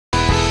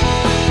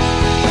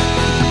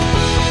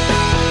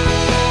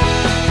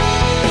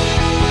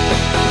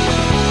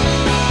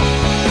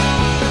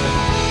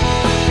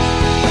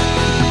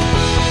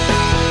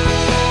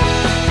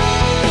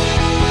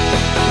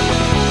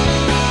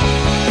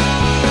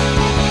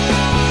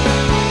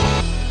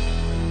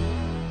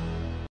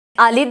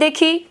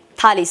आलीदेखि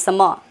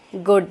थालीसम्म,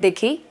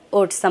 गोठदेखि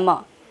ओठसम्म,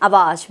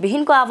 आवाज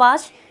विहीनको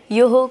आवाज,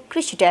 यो हो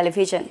कृषि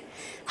टेलिभिजन।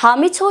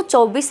 हामी छौँ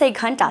 24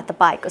 घण्टा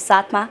तपाईँको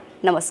साथमा।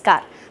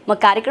 नमस्कार, म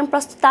कार्यक्रम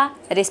प्रस्तुता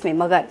रेशमी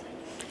मगर।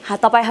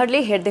 तपाईहरूले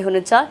हेर्दै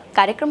हुनुहुन्छ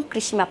कार्यक्रम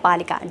कृषिमा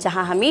पालिका,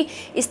 जहाँ हामी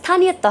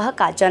स्थानीय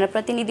तहका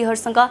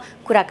जनप्रतिनिधिहरूसँग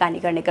कुराकानी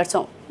गर्ने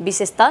गर्छौँ।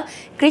 विशेषतः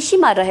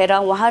कृषिमा रहेर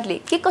उहाँहरूले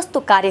के कस्तो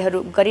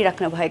कार्यहरू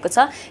गरिराख्नु भएको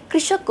छ,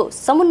 कृषकको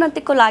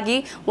समुन्नतिको लागि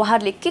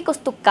उहाँहरूले के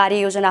कस्तो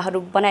कार्ययोजनाहरू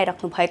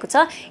बनाइराख्नु भएको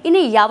छ,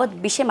 यिनै यावत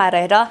विषयमा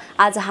रहेर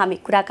आज हामी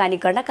कुराकानी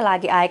गर्नका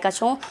लागि आएका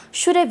छौँ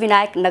सूर्य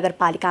विनायक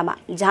नगरपालिकामा,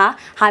 जहाँ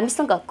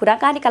हामीसँग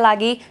कुराकानीका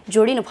लागि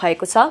जोडिनु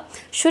भएको छ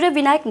सूर्य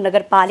विनायक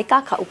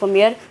नगरपालिकाका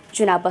उपमेयर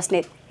जुना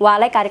बस्नेत।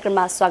 उहाँलाई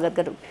कार्यक्रममा स्वागत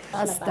गरौँ।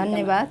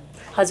 धन्यवाद।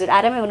 हजुर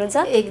आरामै हुनुहुन्छ?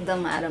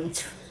 एकदम आराम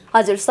छु।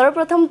 हजुर,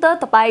 सर्वप्रथम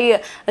त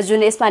तपाईँ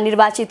जुन यसमा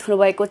निर्वाचित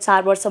हुनुभएको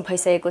 4 वर्ष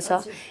भइसकेको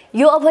छ,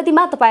 यो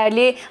अवधिमा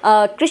तपाईँहरूले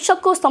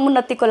कृषकको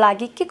समुन्नतिको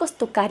लागि के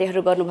कस्तो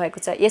कार्यहरू गर्नुभएको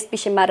छ, यस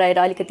विषयमा रहेर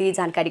अलिकति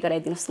जानकारी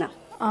गराइदिनुहोस् न।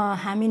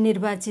 हामी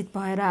निर्वाचित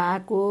भएर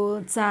आएको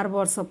 4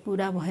 वर्ष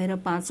पुरा भएर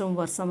 5औं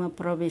वर्षमा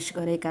प्रवेश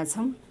गरेका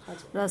छौँ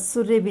र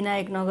सूर्य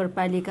विनायक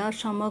नगरपालिका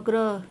समग्र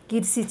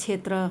कृषि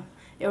क्षेत्र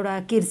एउटा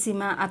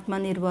कृषिमा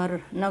आत्मनिर्भर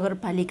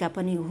नगरपालिका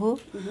पनि हो।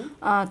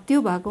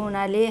 त्यो भएको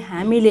हुनाले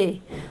हामीले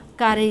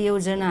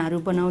कार्ययोजनाहरू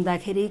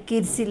बनाउँदाखेरि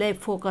कृषिलाई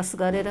फोकस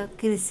गरेर,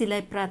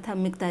 कृषिलाई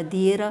प्राथमिकता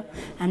दिएर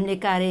हामीले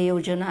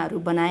कार्ययोजनाहरू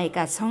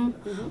बनाएका छौँ।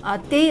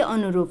 त्यही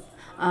अनुरूप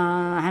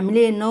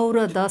हामीले 9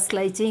 र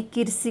 10लाई चाहिँ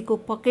कृषिको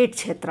पकेट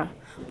क्षेत्र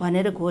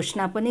भनेर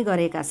घोषणा पनि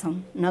गरेका छौँ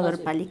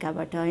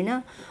नगरपालिकाबाट, होइन।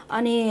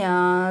 अनि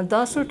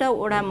 10वटा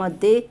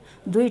वडामध्ये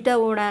 2टा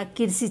वडा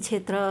कृषि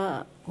क्षेत्र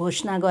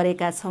घोषणा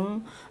गरेका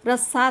छौँ र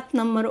 7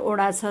 नम्बर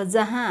वडा छ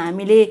जहाँ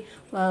हामीले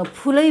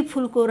फुलै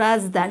फुलको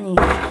राजधानी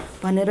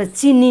भनेर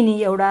चिनिने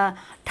एउटा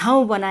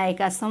ठाउँ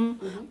बनाएका छौँ।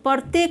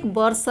 प्रत्येक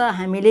वर्ष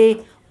हामीले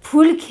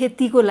फुल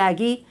खेतीको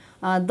लागि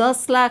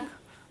 10 लाख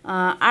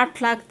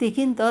 8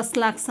 लाखदेखि 10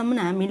 लाखसम्म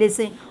हामीले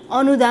चाहिँ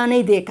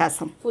अनुदानै दिएका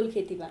छौँ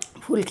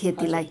फुल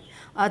खेतीलाई।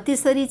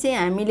 त्यसरी चाहिँ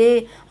हामीले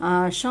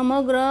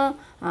समग्र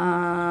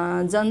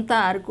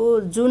जनताहरूको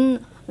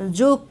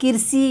जो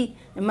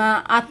कृषिमा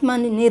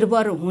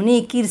आत्मनिर्भर हुने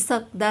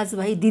कृषक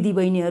दाजुभाइ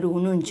दिदीबहिनीहरू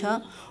हुनुहुन्छ,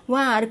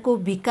 उहाँहरूको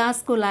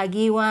विकासको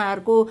लागि,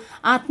 उहाँहरूको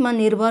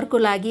आत्मनिर्भरको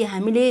लागि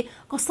हामीले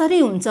कसरी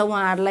हुन्छ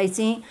उहाँहरूलाई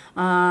चाहिँ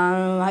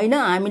होइन,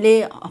 हामीले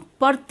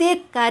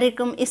प्रत्येक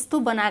कार्यक्रम यस्तो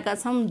बनाएका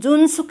छौँ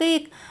जुनसुकै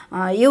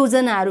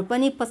योजनाहरू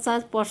पनि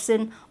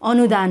 50%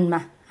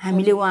 अनुदानमा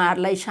हामीले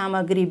उहाँहरूलाई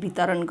सामग्री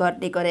वितरण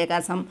गर्ने गरेका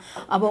छौँ।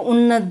 अब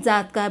उन्नत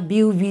जातका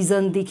बिउ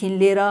बिजनदेखि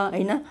लिएर,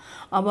 होइन,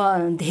 अब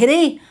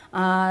धेरै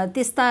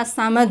त्यस्ता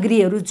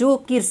सामग्रीहरू जो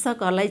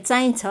कृषकहरूलाई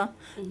चाहिन्छ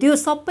त्यो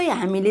सबै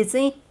हामीले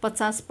चाहिँ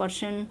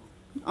 50%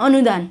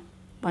 अनुदान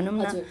भनौँ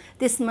न,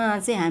 त्यसमा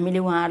चाहिँ हामीले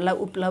उहाँहरूलाई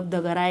उपलब्ध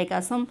गराएका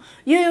छौँ।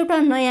 यो एउटा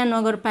नयाँ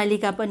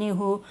नगरपालिका पनि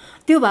हो।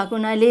 त्यो भएको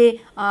हुनाले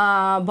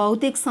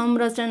भौतिक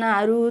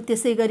संरचनाहरू,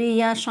 त्यसै गरी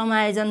यहाँ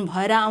समायोजन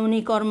भएर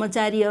आउने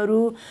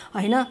कर्मचारीहरू,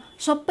 होइन,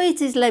 सबै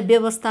चिजलाई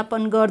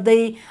व्यवस्थापन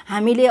गर्दै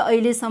हामीले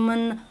अहिलेसम्म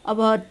अब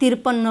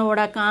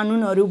 53वटा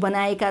कानुनहरू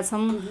बनाएका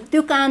छौँ।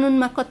 त्यो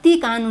कानुनमा कति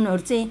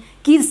कानुनहरू चाहिँ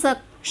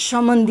कृषक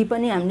सम्बन्धी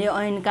पनि हामीले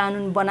ऐन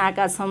कानुन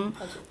बनाएका छौँ।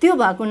 त्यो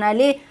भएको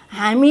हुनाले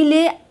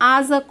हामीले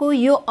आजको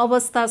यो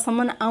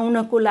अवस्थासम्म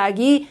आउनको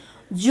लागि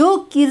जो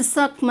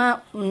कृषकमा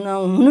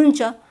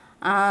हुनुहुन्छ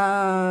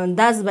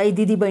दाजुभाइ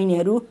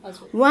दिदीबहिनीहरू,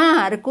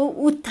 उहाँहरूको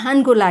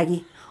उत्थानको लागि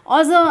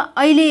अझ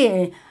अहिले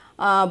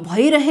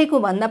भइरहेको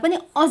भन्दा पनि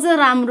अझ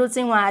राम्रो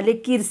चाहिँ उहाँहरूले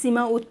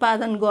कृषिमा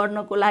उत्पादन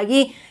गर्नको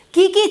लागि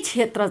के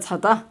क्षेत्र छ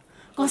त,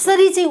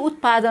 कसरी चाहिँ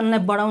उत्पादनलाई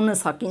बढाउन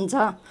सकिन्छ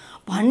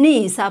भन्ने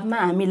हिसाबमा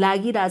हामी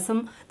लागिरहेछौँ।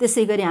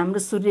 त्यसै गरी हाम्रो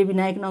सूर्य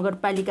विनायक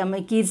नगरपालिकामा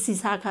कृषि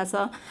शाखा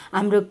छ,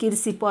 हाम्रो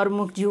कृषि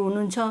प्रमुखज्यू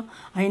हुनुहुन्छ,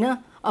 होइन।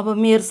 अब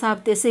मेयर साहब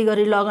त्यसै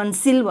गरी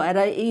लगनशील भएर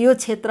यो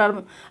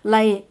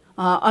क्षेत्रलाई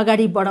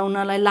अगाडि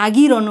बढाउनलाई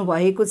लागिरहनु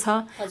भएको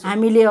छ।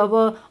 हामीले अब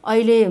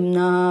अहिले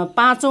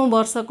 5औं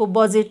वर्षको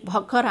बजेट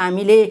भर्खर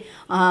हामीले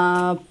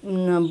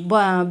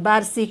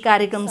वार्षिक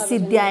कार्यक्रम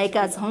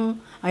सिद्ध्याएका छौँ,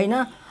 होइन।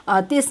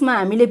 त्यसमा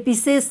हामीले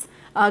विशेष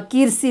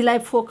कृषिलाई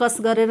फोकस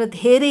गरेर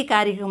धेरै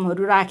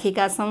कार्यक्रमहरू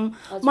राखेका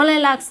छौँ। मलाई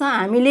लाग्छ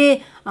हामीले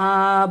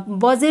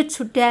बजेट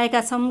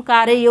छुट्याएका छौँ,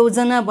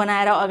 कार्ययोजना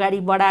बनाएर अगाडि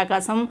बढाएका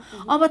छौँ।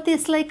 अब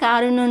त्यसलाई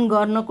कार्यान्वयन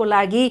गर्नको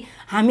लागि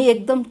हामी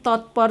एकदम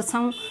तत्पर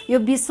छौँ। यो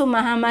विश्व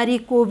महामारी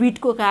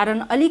कोभिडको कारण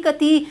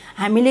अलिकति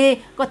हामीले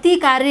कति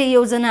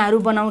कार्ययोजनाहरू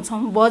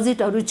बनाउँछौँ,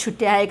 बजेटहरू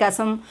छुट्याएका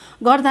छौँ,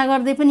 गर्दा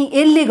गर्दै पनि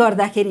यसले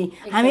गर्दाखेरि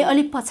हामी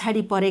अलिक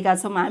पछाडि परेका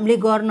छौँ। हामीले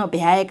गर्न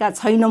भ्याएका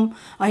छैनौँ,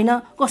 होइन।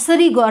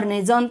 कसरी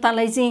गर्ने, जनतालाई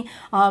चाहिँ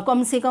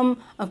कमसेकम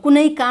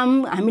कुनै काम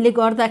हामीले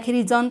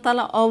गर्दाखेरि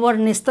जनतालाई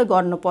अवेरनेस त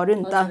गर्नु पर्यो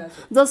नि त।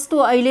 जस्तो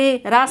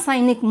अहिले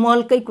रासायनिक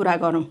मलकै कुरा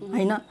गरौँ,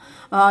 होइन।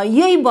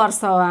 यही वर्ष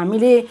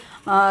हामीले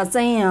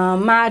चाहिँ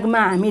माघमा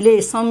हामीले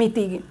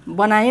समिति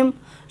बनायौँ।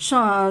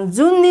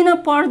 जुन दिन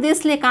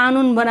प्रदेशले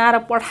कानुन बनाएर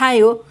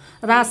पठायो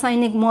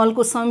रासायनिक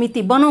मलको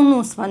समिति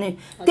बनाउनुहोस् भने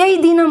त्यही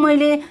दिन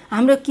मैले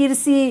हाम्रो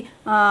कृषि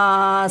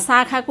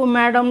शाखाको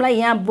म्याडमलाई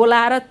यहाँ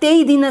बोलाएर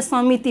त्यही दिन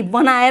समिति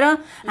बनाएर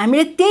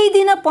हामीले त्यही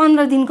दिन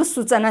 15 दिनको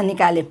सूचना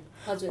निकाल्यौँ।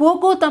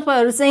 को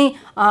तपाईहरु चाहिँ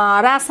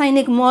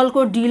रासायनिक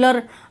मलको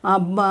डिलर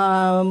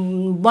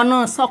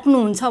बन्न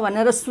सक्नुहुन्छ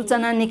भनेर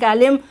सूचना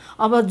निकाल्यौँ।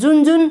 अब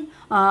जुन जुन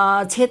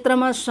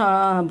क्षेत्रमा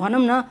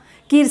भनौं न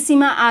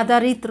कृषिमा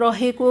आधारित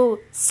रहेको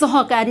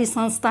सहकारी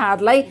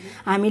संस्थाहरूलाई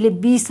हामीले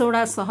 20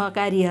 वटा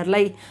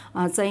सहकारीहरूलाई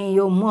चाहिँ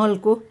यो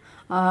मलको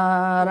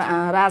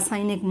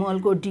रासायनिक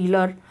मलको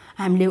डिलर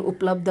हामीले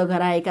उपलब्ध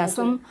गराएका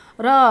छौं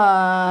र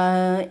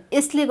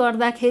यसले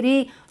गर्दाखेरि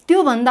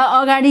त्यो भन्दा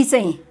अगाडि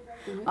चाहिँ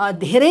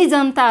धेरै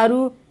जनताहरू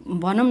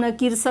भनौं न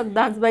कृषक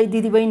दाजुभाइ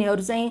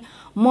दिदीबहिनीहरू चाहिँ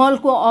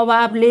मलको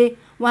अभावले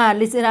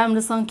उहाँहरूले चाहिँ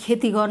राम्रोसँग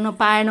खेती गर्न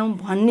पाएनौं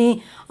भन्ने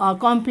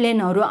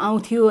कम्प्लेनहरू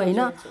आउँथ्यो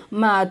हैन।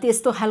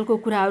 त्यस्तो खालको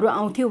कुराहरू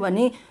आउँथ्यो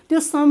भने त्यो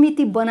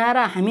समिति बनाएर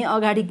हामी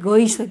अगाडि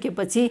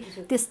गइसकेपछि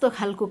त्यस्तो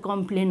खालको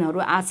कम्प्लेनहरू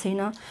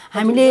आछैन।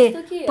 हामीले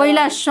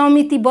पहिला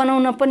समिति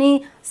बनाउन पनि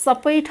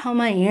सबै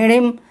ठाउँमा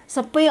हिँड्यौं,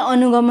 सबै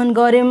अनुगमन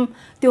गर्यौं,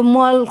 त्यो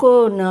मलको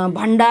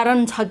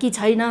भण्डारण छ कि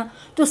छैन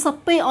त्यो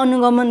सबै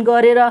अनुगमन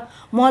गरेर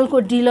मलको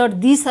डिलर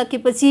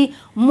दिइसकेपछि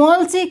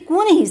मल चाहिँ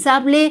कुन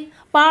हिसाबले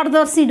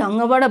पारदर्शी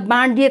ढंगबाट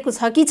बाँडिएको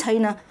छ कि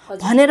छैन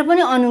भनेर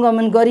पनि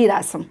अनुगमन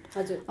गरिराछौं।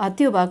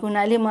 त्यो भएको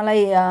हुनाले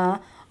मलाई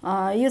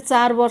यो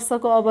 4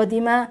 वर्षको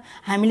अवधिमा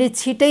हामीले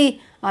छिटै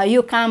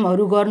यो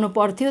कामहरू गर्नु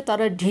पर्थ्यो,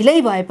 तर ढिलै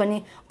भए पनि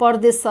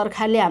प्रदेश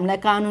सरकारले हामीलाई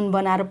कानुन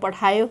बनाएर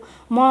पठायो।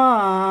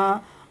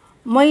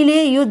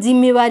 मैले यो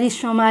जिम्मेवारी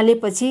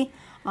सम्हालेपछि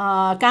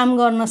काम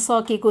गर्न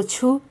सकेको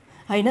छु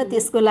हैन।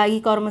 त्यसको लागि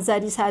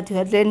कर्मचारी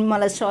साथीहरूले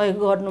मलाई सहयोग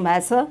गर्नु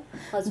भएको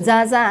छ।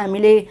 जहाँ जहाँ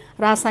हामीले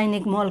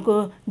रासायनिक मलको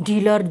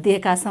डिलर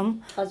दिएका छौं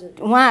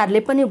उहाँहरूले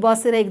पनि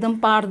बसेर एकदम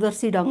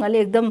पारदर्शी ढंगले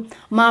एकदम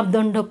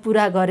मापदण्ड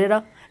पूरा गरेर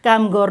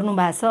काम गर्नु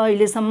भएको छ।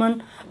 अहिलेसम्म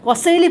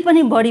कसैले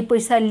पनि बढी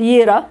पैसा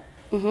लिएर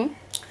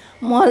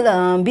मल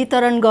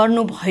वितरण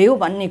गर्नु भयो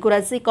भन्ने कुरा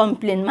चाहिँ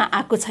कम्प्लेनमा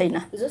आएको छैन।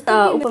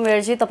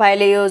 उपमेयरजी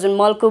तपाईले यो जुन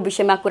मलको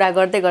विषयमा कुरा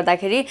गर्दै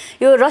गर्दाखेरि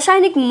यो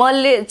रासायनिक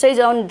मलले चाहिँ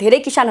जुन धेरै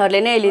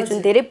किसानहरूले नै अहिले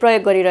जुन धेरै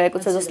प्रयोग गरिरहेको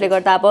छ जसले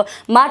गर्दा अब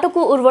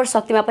माटोको उर्वर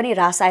शक्तिमा पनि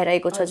ह्रास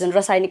आइरहेको छ जुन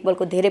रासायनिक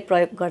मलको धेरै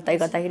प्रयोग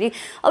गर्दाखेरि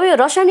अब यो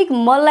रासायनिक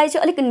मललाई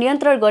चाहिँ अलिक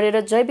नियन्त्रण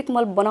गरेर जैविक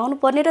मल बनाउनु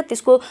पर्ने र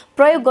त्यसको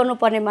प्रयोग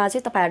गर्नुपर्नेमा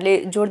चाहिँ तपाईहरुले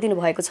जोड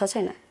दिनु भएको छ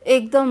छैन?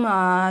 एकदम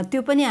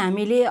त्यो पनि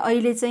हामीले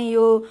अहिले चाहिँ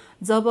यो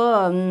जब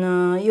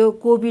यो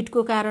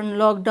कोभिडको कारण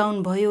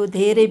लकडाउन भयो,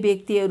 धेरै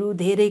व्यक्तिहरू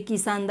धेरै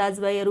किसान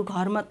दाजुभाइहरू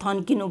घरमा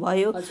थन्किनु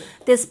भयो,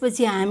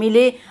 त्यसपछि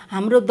हामीले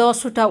हाम्रो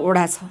 10 वटा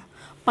वडा छ,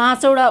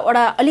 5 वटा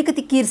वडा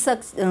अलिकति कृषक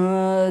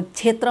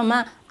क्षेत्रमा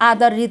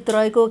आधारित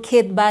रहेको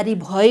खेतबारी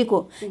भएको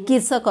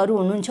कृषकहरू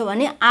हुनुहुन्छ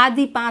भने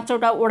आदि 5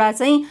 वटा वडा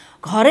चाहिँ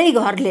घरै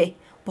घरले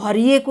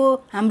भरिएको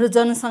हाम्रो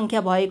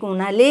जनसङ्ख्या भएको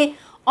हुनाले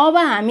अब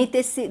हामी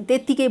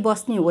त्यतिकै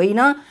बस्ने होइन।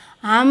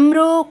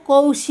 हाम्रो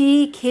कौशी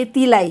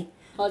खेतीलाई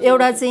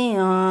एउटा चाहिँ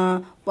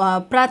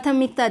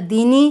प्राथमिकता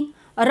दिने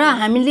र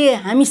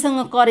हामीसँग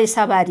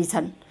करेसाबारी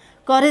छन्।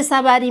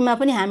 करेसाबारीमा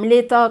पनि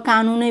हामीले त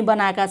कानुनै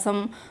बनाएका छौं।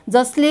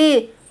 जसले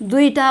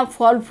 2टा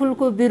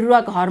फलफुलको बिरुवा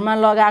घरमा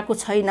लगाएको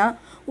छैन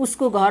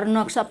उसको घर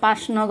नक्सा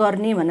पास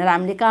नगर्ने भनेर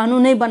हामीले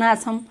कानुनै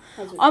बनाएका छौं।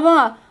 अब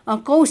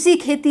कौशी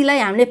खेतीलाई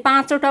हामीले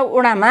 5 वटा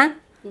वडामा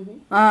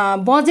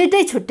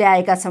बजेटै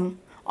छुट्याएका छौं।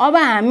 अब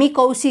हामी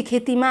कौशी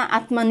खेतीमा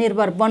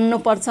आत्मनिर्भर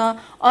बन्नुपर्छ,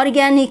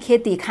 अर्ग्यानिक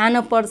खेती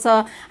खानुपर्छ।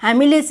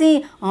 हामीले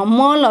चाहिँ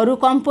मलहरू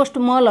कम्पोस्ट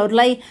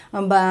मलहरूलाई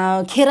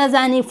खेर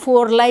जाने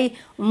फोहोरलाई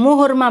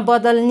मोहरमा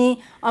बदल्ने,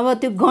 अब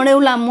त्यो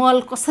गणेउला मल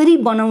कसरी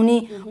बनाउने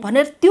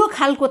भनेर त्यो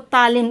खालको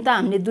तालिम त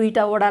हामीले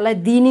 2टा वडालाई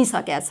दिनै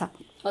सकेका छ।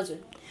 हजुर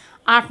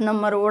 8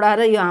 नम्बर वडा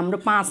र यो हाम्रो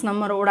 5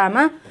 नम्बर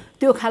वडामा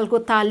त्यो खालको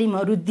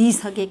तालिमहरू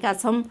दिइसकेका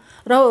छौं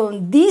र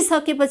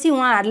दिइसकेपछि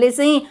उहाँहरूले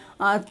चाहिँ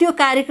त्यो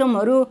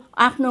कार्यक्रमहरू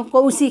आफ्नो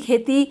कौशी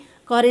खेती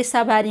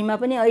करेसाबारीमा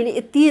पनि अहिले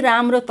यति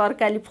राम्रो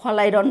तरकारी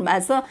फलाइरहनु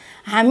भएको छ।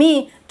 हामी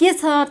के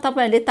छ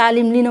तपाईहरुले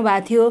तालिम लिनु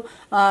भएको थियो,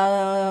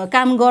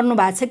 काम गर्नु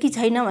भएको छ कि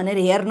छैन भनेर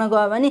हेर्न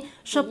गयो भने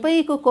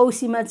सबैको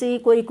कौशीमा चाहिँ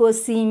कोहीको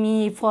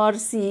सिमी,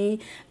 फर्सी,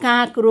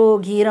 काँक्रो,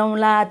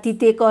 घिरौला,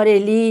 तिते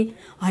करेली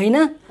हैन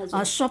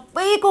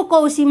सबैको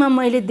कौशीमा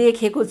मैले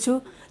देखेको छु।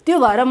 त्यो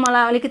भएर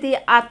मलाई अलिकति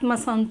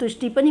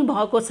आत्मसन्तुष्टि पनि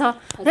भएको छ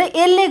र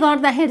यसले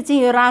गर्दाखेरि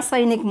चाहिँ यो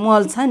रासायनिक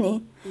मल छ नि,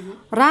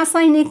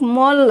 रासायनिक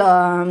मल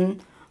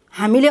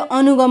हामीले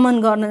अनुगमन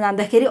गर्न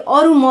जाँदाखेरि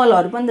अरु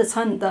मलहरू पनि त छ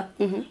नि त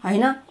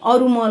हैन,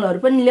 अरु मलहरू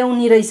पनि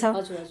ल्याउनी रहेछ।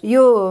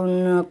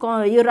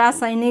 यो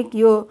रासायनिक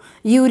यो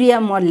युरिया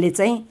मलले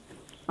चाहिँ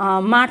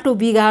माटो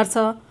बिगार्छ,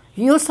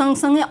 यो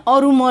सँगसँगै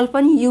अरु मल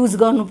पनि युज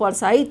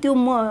गर्नुपर्छ है।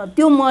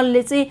 त्यो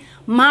मलले चाहिँ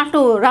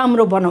माटो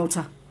राम्रो बनाउँछ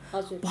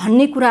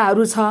भन्ने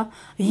कुराहरू छ।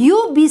 यो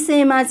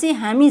विषयमा चाहिँ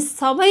हामी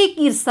सबै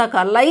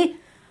कृषकहरूलाई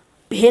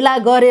भेला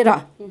गरेर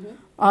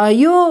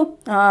यो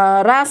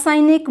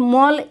रासायनिक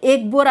मल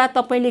 1 बोरा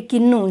तपाईले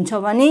किन्नुहुन्छ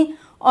भने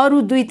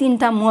अरु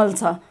 2-3टा मल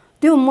छ,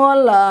 त्यो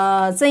मल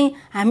चाहिँ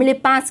हामीले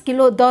 5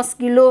 किलो 10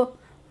 किलो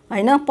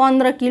हैन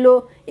 15 किलो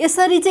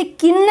यसरी चाहिँ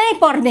किन्नै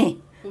पर्ने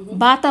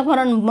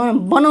वातावरण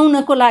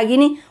बनाउनको लागि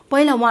नि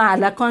पहिला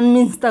उहाँहरूलाई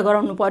कन्भिन्स त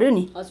गराउनु पर्यो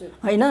नि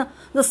हैन।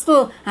 जस्तो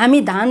हामी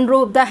धान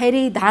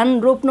रोप्दाखेरि धान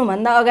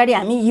रोप्नुभन्दा अगाडि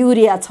हामी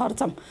युरिया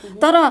छर्छौँ,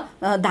 तर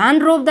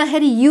धान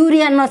रोप्दाखेरि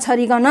युरिया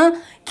नछरिकन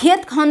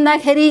खेत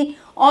खन्दाखेरि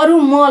अरू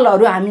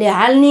मलहरू हामीले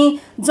हाल्ने,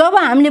 जब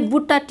हामीले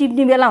बुट्टा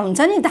टिप्ने बेला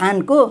हुन्छ नि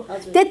धानको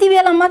त्यति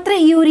बेला मात्रै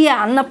युरिया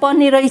हाल्न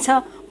पर्ने रहेछ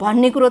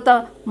भन्ने कुरो त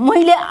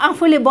मैले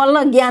आफूले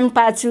बल्ल ज्ञान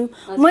पाछु।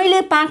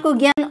 मैले पाएको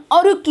ज्ञान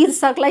अरू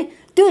कृषकलाई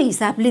त्यो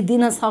हिसाबले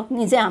दिन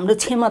सक्ने चाहिँ हाम्रो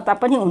क्षमता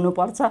पनि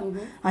हुनुपर्छ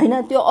हैन।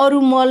 त्यो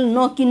अरू मल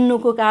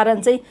नकिन्नुको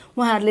कारण चाहिँ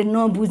उहाँहरूले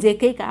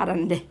नबुझेकै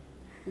कारणले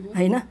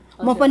हैन।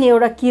 म पनि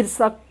एउटा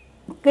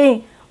कृषककै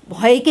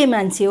भएकै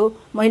मान्छे हो।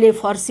 मैले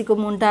फर्सीको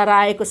मुन्टा,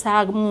 रायोको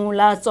साग,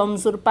 मुला,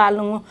 चम्सुर,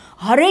 पालुङ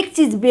हरेक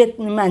चिज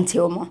बेच्ने मान्छे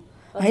हो म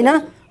हैन।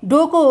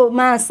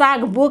 डोकोमा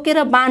साग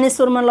बोकेर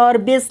बानेश्वरमा लगेर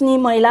बेच्ने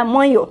महिला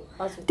मै हो।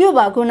 त्यो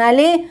भएको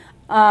हुनाले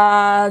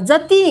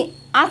जति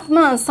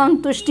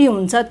आत्मसन्तुष्टि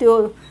हुन्छ त्यो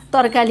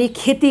तरकारी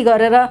खेती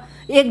गरेर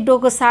एक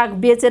डोको साग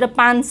बेचेर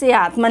 500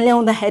 हातमा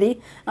ल्याउँदाखेरि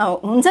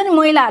हुन्छ नि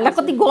महिलाहरूलाई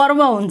कति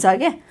गर्व हुन्छ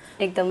क्या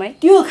एकदमै।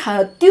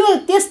 त्यो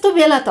त्यस्तो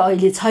बेला त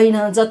अहिले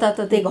छैन,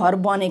 जताततै घर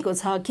बनेको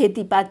छ,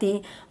 खेतीपाती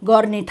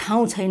गर्ने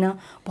ठाउँ छैन।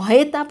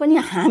 भए तापनि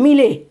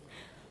हामीले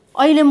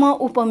अहिले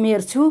म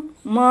उपमेयर छु,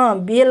 म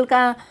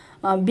बेलुका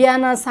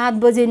बिहान 7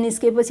 बजे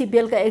निस्केपछि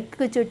बेलुका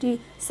एकैचोटि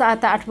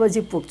 7-8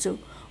 बजे पुग्छु।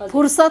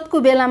 फुर्सदको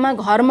बेलामा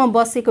घरमा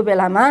बसेको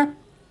बेलामा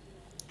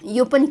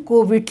यो पनि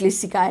कोभिडले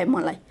सिकायो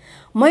मलाई।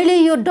 मैले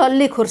यो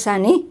डल्ले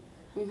खुर्सानी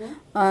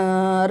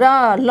र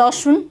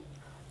लसुन,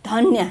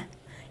 धनियाँ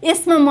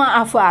यसमा म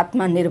आफू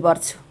आत्मनिर्भर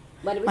छु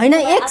हैन।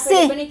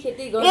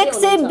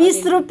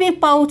 120 रुपियाँ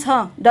पाउ छ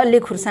डल्ले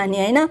खुर्सानी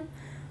हैन।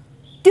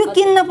 त्यो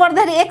किन्न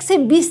पर्दाखेरि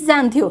 120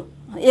 जान्थ्यो,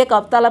 एक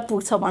हप्तालाई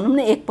पुग्छ भनौँ न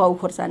 1 पाउ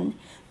खुर्सानी।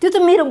 त्यो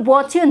त मेरो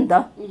बच्यो नि त,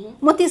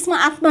 म त्यसमा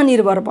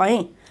आत्मनिर्भर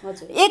भएँ।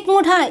 एक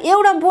मुठा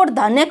एउटा बोट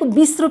धनियाँको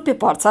 20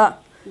 रुपियाँ पर्छ,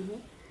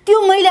 त्यो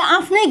मैले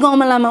आफ्नै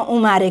गमलामा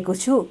उमारेको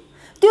छु।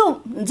 त्यो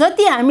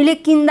जति हामीले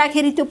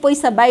किन्दाखेरि त्यो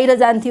पैसा बाहिर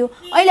जान्थ्यो,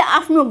 अहिले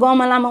आफ्नो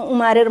गमलामा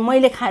उमारेर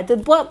मैले खाए त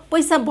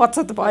पैसा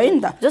बचत भयो नि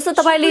त। जस्तो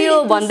तपाईँले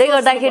यो भन्दै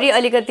गर्दाखेरि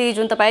अलिकति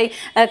जुन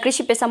तपाईँ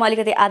कृषि पेसामा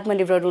अलिकति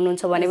आत्मनिर्भर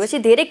हुनुहुन्छ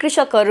भनेपछि धेरै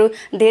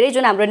कृषकहरू, धेरै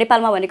जुन हाम्रो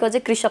नेपालमा भनेको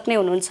चाहिँ कृषक नै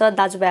हुनुहुन्छ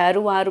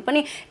दाजुभाइहरू, उहाँहरू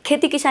पनि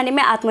खेती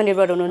किसानीमै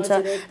आत्मनिर्भर हुनुहुन्छ।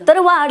 तर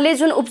उहाँहरूले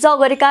जुन उब्जाउ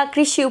गरेका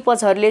कृषि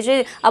उपजहरूले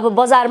चाहिँ अब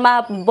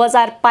बजारमा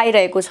बजार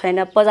पाइरहेको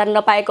छैन, बजार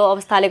नपाएको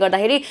अवस्थाले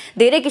गर्दाखेरि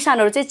धेरै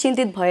किसानहरू चाहिँ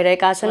चिन्तित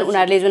भइरहेका छन्।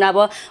 उनीहरूले जुन अब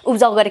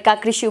उब्जाउ गरेका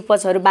कृषि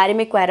उपजहरू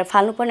बारीमै कुहाएर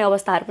फाल्नुपर्ने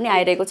अवस्थाहरू पनि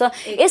आइरहेको छ।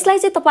 यसलाई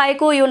चाहिँ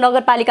तपाईँको यो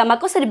नगरपालिकामा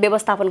कसरी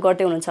व्यवस्थापन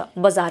गर्दै हुनुहुन्छ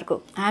बजारको?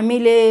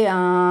 हामीले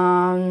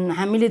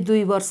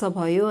 2 वर्ष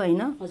भयो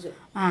हैन।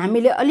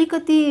 हामीले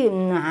अलिकति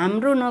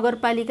हाम्रो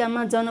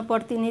नगरपालिकामा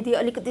जनप्रतिनिधि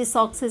अलिकति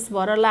सक्सेस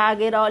भएर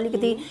लागेर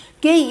अलिकति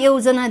केही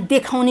योजना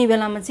देखाउने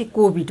बेलामा चाहिँ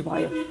कोभिड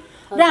भयो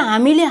र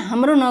हामीले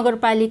हाम्रो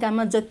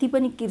नगरपालिकामा जति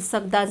पनि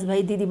कृषक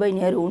दाजुभाइ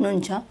दिदीबहिनीहरू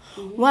हुनुहुन्छ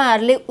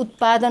उहाँहरूले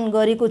उत्पादन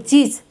गरेको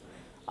चिज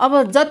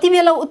अब जति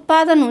बेला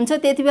उत्पादन हुन्छ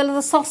त्यति बेला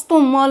त सस्तो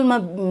मलमा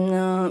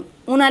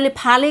उनीहरूले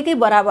फालेकै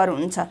बराबर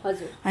हुन्छ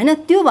हैन।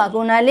 त्यो भएको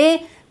हुनाले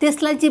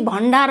त्यसलाई चाहिँ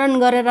भण्डारण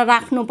गरेर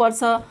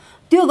राख्नुपर्छ।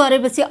 त्यो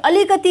गरेपछि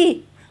अलिकति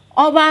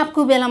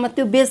अभावको बेलामा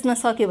त्यो बेच्न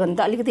सक्यो भने त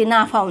अलिकति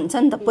नाफा हुन्छ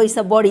नि त,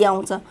 पैसा बढी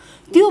आउँछ।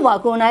 त्यो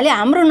भएको हुनाले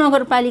हाम्रो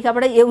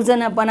नगरपालिकाबाट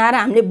योजना बनाएर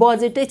हामीले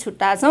बजेटै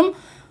छुट्याछौँ।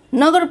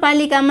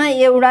 नगरपालिकामा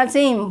एउटा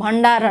चाहिँ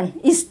भण्डारण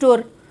स्टोर,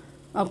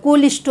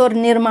 कोल्ड स्टोर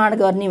निर्माण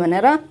गर्ने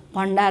भनेर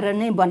भण्डारण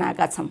नै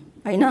बनाएका छौँ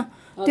हैन।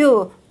 त्यो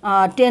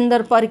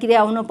टेन्डर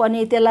प्रक्रिया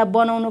हुनुपर्ने, त्यसलाई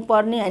बनाउनु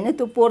पर्ने हैन।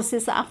 त्यो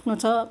प्रोसेस आफ्नो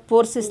छ,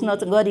 प्रोसेस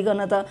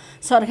नगरिकन त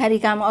सरकारी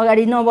काम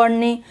अगाडि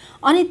नबढ्ने।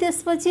 अनि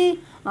त्यसपछि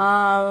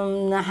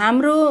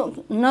हाम्रो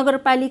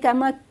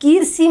नगरपालिकामा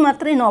कृषि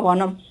मात्रै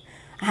नभनौँ,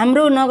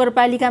 हाम्रो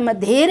नगरपालिकामा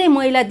धेरै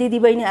महिला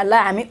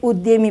दिदीबहिनीहरूलाई हामी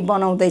उद्यमी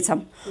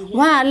बनाउँदैछौँ।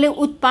 उहाँहरूले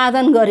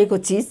उत्पादन गरेको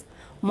चिज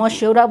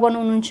मस्यौरा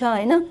बनाउनुहुन्छ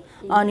हैन,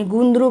 अनि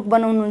गुन्द्रुक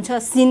बनाउनुहुन्छ,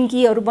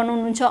 सिन्कीहरू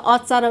बनाउनुहुन्छ,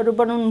 अचारहरू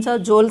बनाउनुहुन्छ,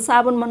 झोल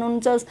साबुन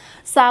बनाउनुहुन्छ,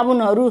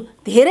 साबुनहरू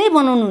धेरै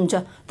बनाउनुहुन्छ।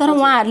 तर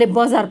उहाँहरूले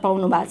बजार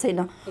पाउनु भएको छैन।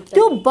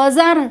 त्यो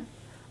बजार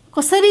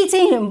कसरी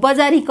चाहिँ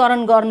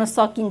बजारीकरण गर्न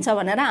सकिन्छ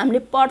भनेर हामीले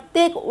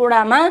प्रत्येक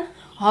वडामा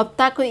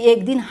हप्ताको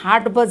 1 दिन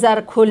हाट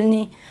बजार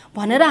खोल्ने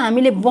भनेर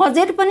हामीले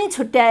बजेट पनि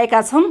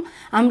छुट्याएका छौँ।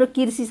 हाम्रो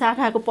कृषि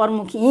शाखाको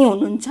प्रमुख यही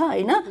हुनुहुन्छ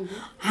हैन।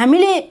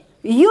 हामीले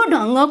यो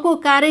ढङ्गको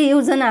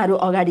कार्ययोजनाहरू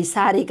अगाडि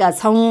सारेका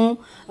छौँ,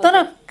 तर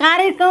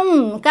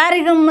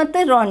कार्यक्रम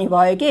मात्रै रहने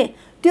भयो के,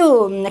 त्यो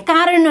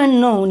कार्यान्वयन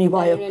नहुने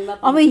भयो।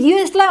 अब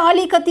यसलाई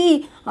अलिकति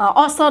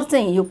असर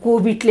चाहिँ यो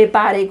कोभिडले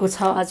पारेको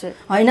छ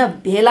हैन।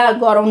 भेला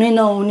गराउनै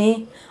नहुने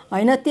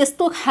हैन,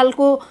 त्यस्तो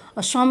खालको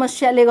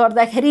समस्याले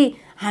गर्दाखेरि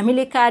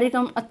हामीले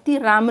कार्यक्रम अति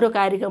राम्रो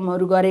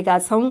कार्यक्रमहरू गरेका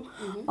छौँ।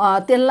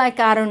 त्यसलाई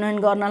कार्यान्वयन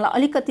गर्नलाई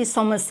अलिकति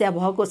समस्या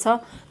भएको छ।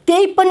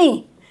 त्यही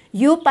पनि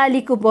यो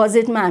पालिको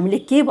बजेटमा हामीले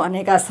के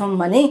भनेका छौँ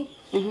भने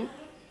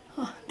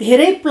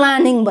धेरै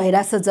प्लानिङ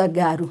भइरहेछ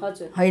जग्गाहरू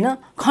हैन,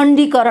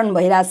 खण्डीकरण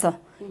भइरहेछ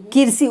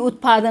कृषि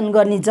उत्पादन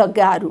गर्ने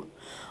जग्गाहरू।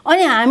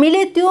 अनि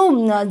हामीले त्यो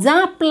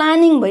जहाँ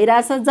प्लानिङ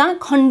भइरहेछ, जहाँ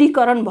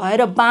खण्डीकरण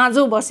भएर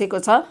बाँझो बसेको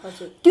छ,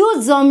 त्यो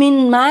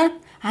जमिनमा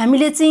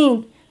हामीले चाहिँ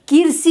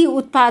कृषि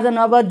उत्पादन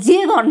अब जे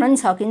गर्न नि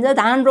सकिन्छ,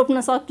 धान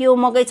रोप्न सकियो,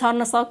 मकै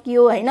छर्न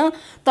सकियो, हैन,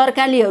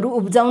 तरकारीहरू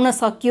उब्जाउन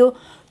सकियो,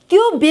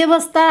 त्यो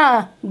व्यवस्था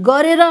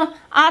गरेर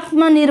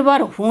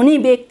आत्मनिर्भर हुने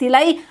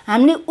व्यक्तिलाई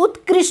हामीले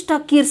उत्कृष्ट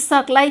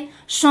कृषकलाई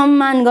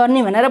सम्मान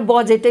गर्ने भनेर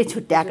बजेटै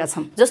छुट्याएका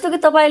छौँ। जस्तो कि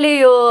तपाईँले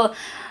यो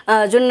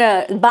जुन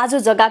बाँझो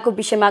जग्गाको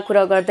विषयमा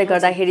कुरा गर्दै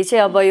गर्दाखेरि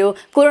चाहिँ अब यो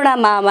कोरोना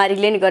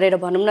महामारीले नि गरेर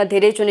भनौँ न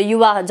धेरै जुन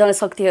युवा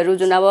जनशक्तिहरू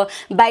जुन अब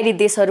बाहिरी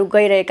देशहरू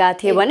गइरहेका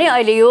थिए भने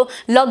अहिले यो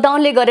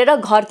लकडाउनले गरेर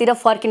घरतिर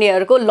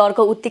फर्किनेहरूको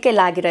लर्को उत्तिकै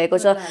लागिरहेको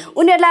छ।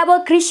 उनीहरूलाई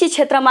अब कृषि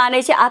क्षेत्रमा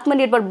नै चाहिँ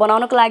आत्मनिर्भर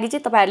बनाउनको लागि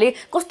चाहिँ तपाईँहरूले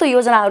कस्तो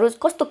योजनाहरू,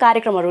 कस्तो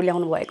कार्यक्रमहरू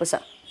ल्याउनु भएको छ?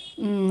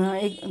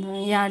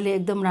 यहाँले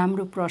एकदम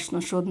राम्रो प्रश्न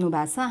सोध्नु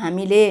भएको छ।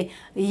 हामीले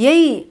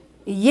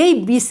यही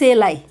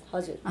विषयलाई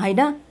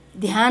हैन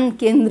ध्यान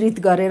केन्द्रित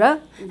गरेर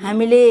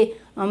हामीले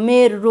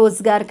मेरो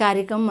रोजगार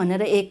कार्यक्रम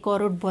भनेर 1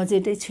 करोड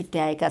बजेटै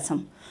छुट्याएका छौँ।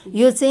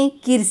 यो चाहिँ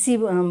कृषि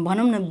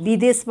भनौँ न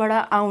विदेशबाट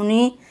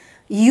आउने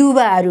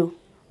युवाहरू,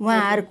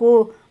 उहाँहरूको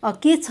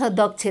के छ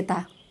दक्षता,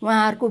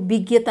 उहाँहरूको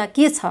विज्ञता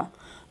के छ,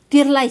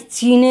 त्यसलाई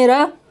चिनेर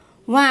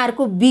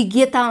उहाँहरूको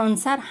विज्ञता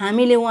अनुसार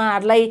हामीले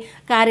उहाँहरूलाई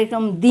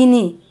कार्यक्रम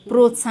दिने,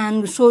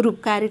 प्रोत्साहन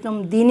स्वरूप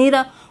कार्यक्रम दिने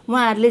र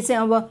उहाँहरूले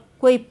चाहिँ अब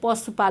कोही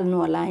पशु पाल्नु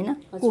होला, हैन,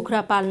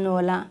 कुखुरा पाल्नु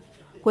होला,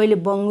 कोहीले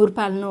बङ्गुर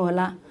पाल्नु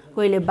होला,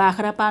 कोहीले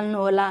बाख्रा पाल्नु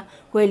होला,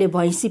 कोहीले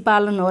भैँसी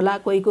पालन होला,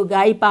 कोहीको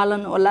गाई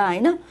पालन होला,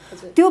 हैन,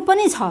 त्यो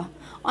पनि छ।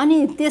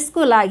 अनि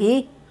त्यसको लागि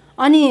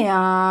अनि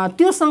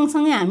त्यो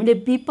सँगसँगै हामीले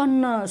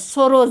विपन्न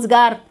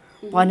स्वरोजगार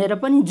भनेर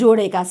पनि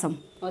जोडेका छौँ,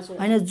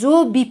 हैन।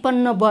 जो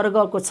विपन्न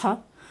वर्गको छ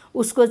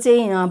उसको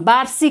चाहिँ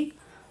वार्षिक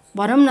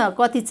भनौँ न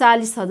कति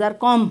 40,000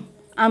 कम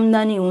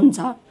आम्दानी हुन्छ,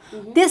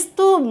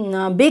 त्यस्तो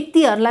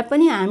व्यक्तिहरूलाई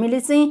पनि हामीले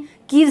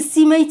चाहिँ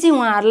कृषिमै चाहिँ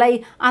उहाँहरूलाई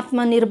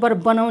आत्मनिर्भर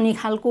बनाउने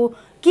खालको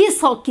के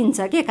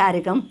सकिन्छ के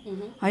कार्यक्रम,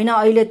 हैन।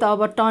 अहिले त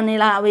अब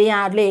टनेल अब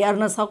यहाँहरूले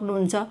हेर्न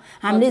सक्नुहुन्छ,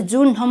 हामीले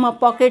जुन ठाउँमा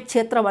पकेट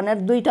क्षेत्र भनेर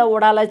 2टा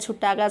वडालाई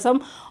छुट्याएका छौँ,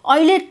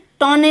 अहिले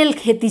टनेल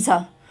खेती छ।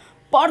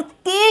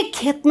 प्रत्येक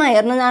खेतमा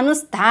हेर्न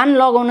जानुहोस्, धान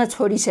लगाउन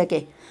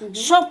छोडिसके,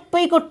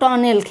 सबैको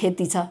टनेल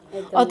खेती छ।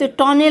 अब त्यो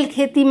टनेल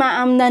खेतीमा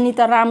आम्दानी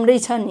त राम्रै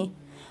छ नि,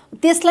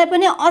 त्यसलाई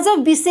पनि अझ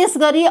विशेष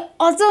गरी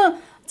अझ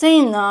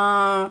चाहिँ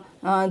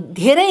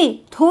धेरै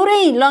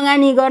थोरै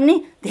लगानी गर्ने,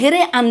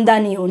 धेरै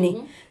आम्दानी हुने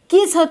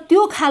के छ,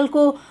 त्यो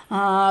खालको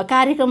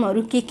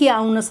कार्यक्रमहरू के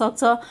आउन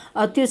सक्छ,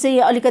 त्यो चाहिँ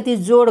अलिकति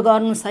जोड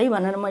गर्नुहोस् है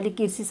भनेर मैले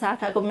कृषि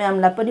शाखाको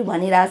म्यामलाई पनि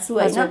भनिरहेको छु,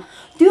 हैन।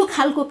 त्यो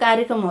खालको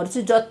कार्यक्रमहरू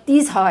चाहिँ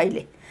जति छ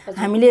अहिले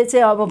हामीले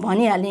चाहिँ अब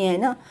भनिहालेँ,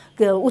 हैन,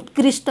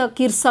 उत्कृष्ट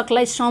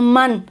कृषकलाई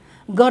सम्मान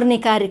गर्ने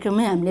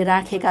कार्यक्रमै हामीले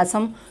राखेका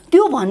छौँ।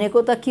 त्यो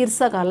भनेको त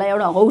कृषकहरूलाई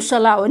एउटा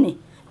हौसला हो नि,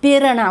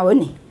 प्रेरणा हो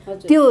नि,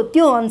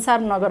 त्यो अनुसार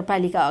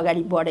नगरपालिका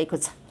अगाडि बढेको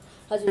छ।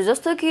 हजुर,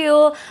 जस्तो कि यो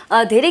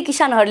धेरै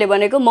किसानहरूले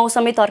भनेको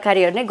मौसमी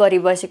तरकारीहरू नै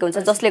गरिबसेको हुन्छ,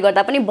 जसले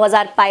गर्दा पनि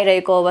बजार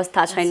पाइरहेको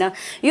अवस्था छैन।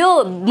 यो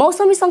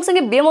मौसमी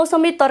सँगसँगै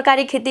बेमौसमी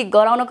तरकारी खेती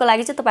गराउनको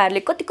लागि चाहिँ तपाईँहरूले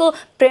कतिको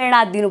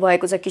प्रेरणा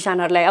दिनुभएको छ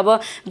किसानहरूलाई? अब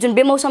जुन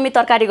बेमौसमी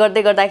तरकारी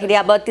गर्दाखेरि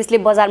अब त्यसले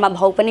बजारमा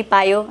भाउ पनि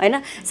पायो,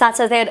 हैन,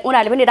 साथसाथै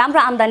उनीहरूले पनि राम्रो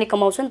आम्दानी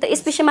कमाउँछ नि त।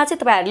 यस विषयमा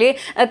चाहिँ तपाईँहरूले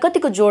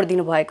कतिको जोड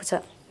दिनुभएको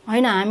छ?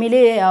 हैन,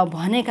 हामीले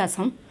भनेका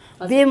छौँ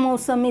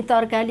बेमौसमी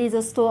तरकारी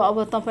जस्तो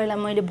अब तपाईँलाई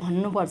मैले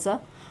भन्नुपर्छ,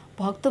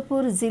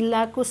 भक्तपुर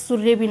जिल्लाको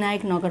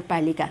सूर्यविनायक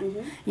नगरपालिका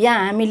यहाँ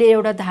हामीले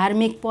एउटा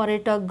धार्मिक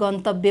पर्यटक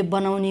गन्तव्य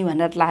बनाउने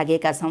भनेर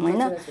लागेका छौँ,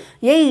 हैन।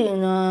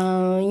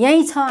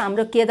 यही छ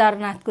हाम्रो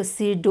केदारनाथको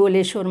श्री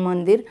डोलेश्वर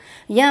मन्दिर।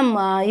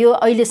 यहाँ यो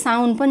अहिले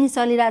साउन पनि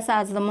चलिरहेछ,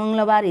 आज त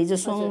मङ्गलबार, हिजो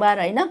सोमबार,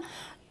 हैन।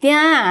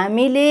 त्यहाँ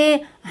हामीले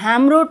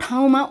हाम्रो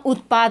ठाउँमा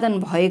उत्पादन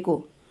भएको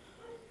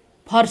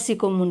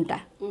फर्सीको मुन्टा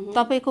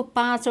तपाईँको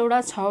 5वटा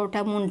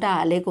 6वटा मुन्टा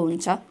हालेको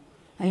हुन्छ,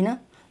 हैन।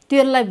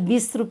 त्यसलाई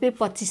 20 रुपियाँ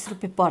 25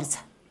 रुपियाँ पर्छ,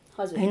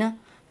 हैन।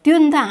 त्यो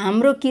नि त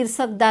हाम्रो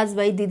कृषक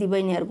दाजुभाइ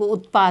दिदीबहिनीहरूको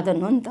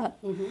उत्पादन हो नि त।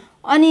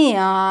 अनि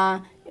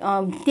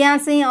त्यहाँ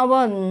चाहिँ अब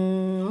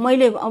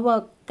मैले अब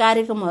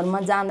कार्यक्रमहरूमा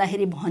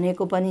जाँदाखेरि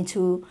भनेको पनि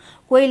छु,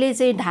 कोहीले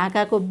चाहिँ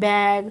ढाकाको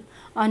ब्याग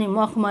अनि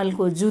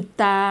मखमलको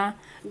जुत्ता,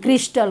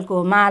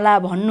 क्रिस्टलको माला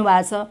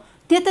भन्नुभएको छ,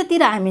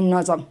 त्यतातिर हामी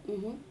नजाउँ,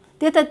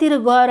 त्यतातिर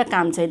गएर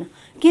काम छैन।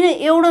 किन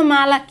एउटा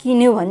माला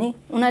किन्यो भने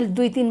उनीहरूले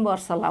 2-3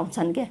 वर्ष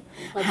लाउँछन् क्या।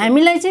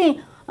 हामीलाई चाहिँ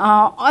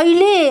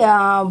अहिले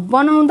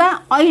बनाउँदा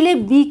अहिले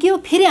बिक्यो,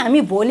 फेरि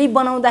हामी भोलि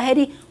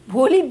बनाउँदाखेरि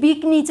भोलि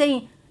बिक्ने चाहिँ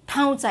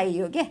ठाउँ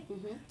चाहियो क्या।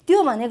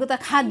 त्यो भनेको त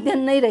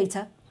खाद्यान्न नै रहेछ।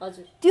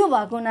 त्यो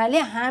भएको हुनाले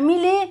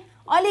हामीले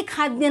अलिक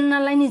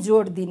खाद्यान्नलाई नै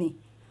जोड दिने,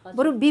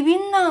 बरु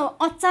विभिन्न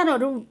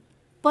अचारहरू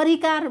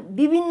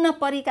विभिन्न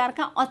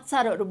परिकारका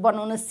अचारहरू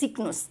बनाउन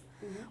सिक्नुहोस्।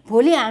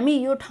 भोलि हामी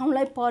यो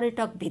ठाउँलाई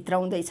पर्यटक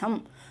भित्राउँदैछौँ।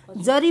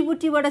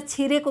 जडीबुटीबाट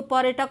छिरेको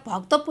पर्यटक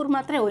भक्तपुर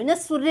मात्रै होइन,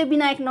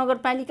 सूर्यविनायक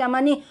नगरपालिकामा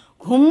नि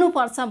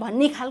घुम्नुपर्छ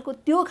भन्ने खालको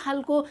त्यो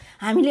खालको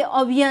हामीले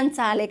अभियान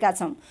चालेका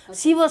छौँ।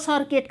 शिव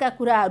सर्किटका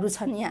कुराहरू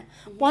छन्। यहाँ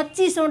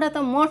 25वटा त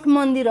मठ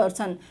मन्दिरहरू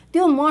छन्।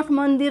 त्यो मठ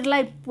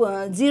मन्दिरलाई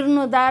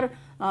जीर्णोद्धार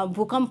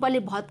भूकम्पले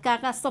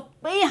भत्काएका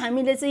सबै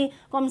हामीले चाहिँ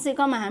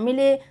कमसेकम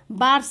हामीले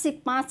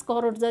वार्षिक 5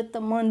 करोड जति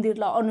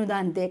मन्दिरलाई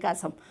अनुदान दिएका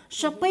छौँ।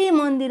 सबै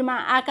मन्दिरमा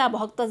आएका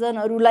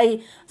भक्तजनहरूलाई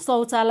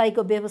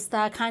शौचालयको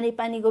व्यवस्था,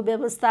 खानेपानीको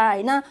व्यवस्था,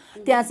 होइन,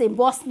 त्यहाँ चाहिँ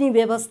बस्ने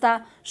व्यवस्था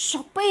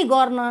सबै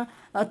गर्न।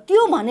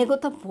 त्यो भनेको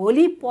त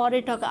भोलि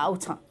पर्यटक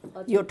आउँछ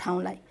यो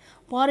ठाउँलाई।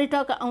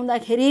 पर्यटक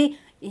आउँदाखेरि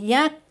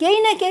यहाँ केही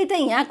न केही त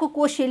यहाँको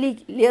कोसेली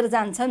लिएर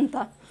जान्छ नि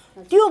त।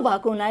 त्यो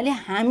भएको हुनाले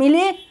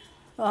हामीले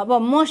अब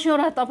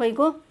मस्यौरा,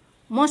 तपाईँको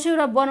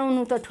मस्यौरा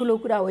बनाउनु त ठुलो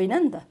कुरा होइन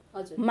नि त।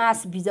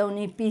 मास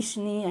भिजाउने,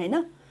 पिस्ने, होइन,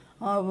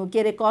 के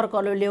अरे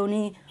कर्कलो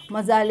ल्याउने,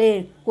 मजाले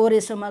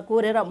कोरेसोमा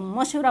कोरेर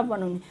मस्यौरा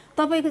बनाउने,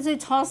 तपाईँको चाहिँ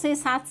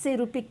 600-700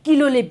 रुपियाँ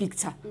किलोले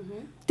बिक्छ।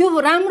 त्यो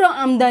राम्रो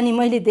आम्दानी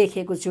मैले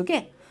देखेको छु के।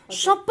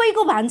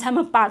 सबैको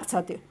भान्सामा पाक्छ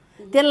त्यो।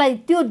 त्यसलाई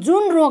त्यो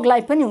जुन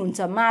रोगलाई पनि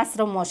हुन्छ मास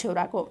र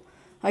मस्यौराको,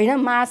 होइन,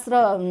 मास र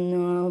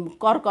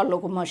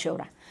कर्कलोको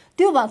मस्यौरा।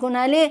 त्यो भएको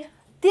हुनाले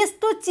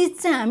त्यस्तो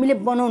चिज चाहिँ हामीले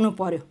बनाउनु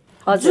पर्यो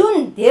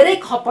जुन धेरै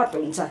खपत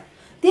हुन्छ।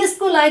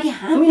 त्यसको लागि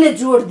हामीले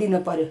जोड दिनु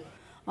पर्यो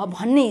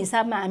भन्ने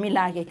हिसाबमा हामी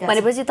लागेका।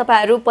 भनेपछि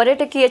तपाईँहरू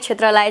पर्यटकीय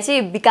क्षेत्रलाई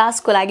चाहिँ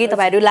विकासको लागि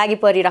तपाईँहरू लागि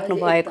परिराख्नु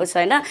भएको छ,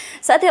 होइन।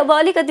 साथै अब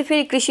अलिकति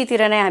फेरि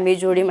कृषितिर नै हामी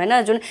जोड्यौँ, होइन।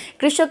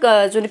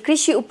 जुन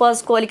कृषि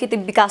उपजको अलिकति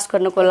विकास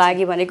गर्नको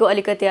लागि भनेको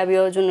अलिकति अब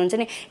यो जुन हुन्छ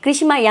नि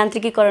कृषिमा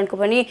यान्त्रिकीकरणको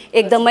पनि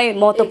एकदमै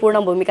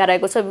महत्त्वपूर्ण भूमिका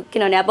रहेको छ।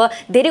 किनभने अब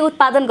धेरै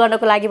उत्पादन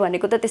गर्नको लागि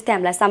भनेको त त्यस्तै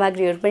हामीलाई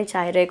सामग्रीहरू पनि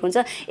चाहिरहेको हुन्छ।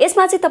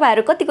 यसमा चाहिँ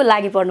तपाईँहरू कतिको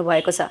लागि पर्नु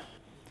भएको छ?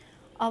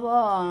 अब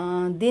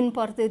दिन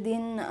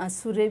प्रतिदिन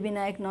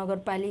सूर्यविनायक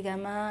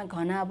नगरपालिकामा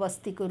घना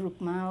बस्तीको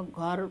रूपमा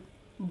घर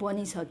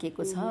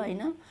बनिसकेको छ,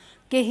 होइन।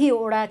 केही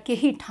वडा,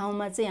 केही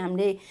ठाउँमा चाहिँ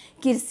हामीले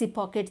कृषि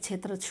पकेट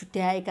क्षेत्र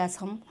छुट्याएका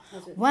छौँ।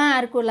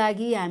 उहाँहरूको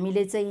लागि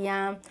हामीले चाहिँ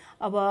यहाँ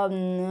अब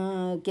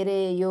के अरे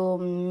यो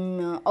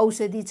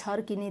औषधि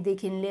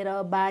छर्किनेदेखि लिएर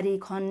बारी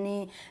खन्ने,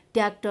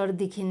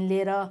 ट्र्याक्टरदेखि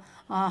लिएर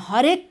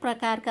हरेक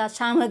प्रकारका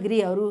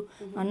सामग्रीहरू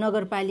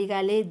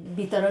नगरपालिकाले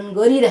वितरण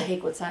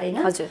गरिरहेको छ, होइन।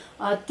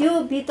 त्यो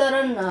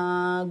वितरण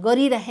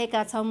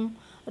गरिरहेका छौँ।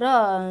 र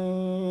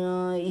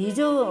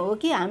हिजो हो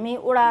कि हामी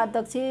वडा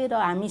अध्यक्ष र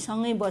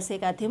हामीसँगै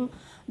बसेका थियौँ।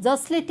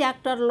 जसले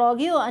ट्र्याक्टर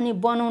लग्यो अनि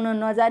बनाउन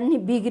नजान्ने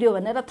बिग्रियो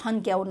भनेर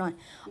थन्क्याउन,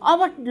 अब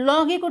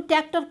लगेको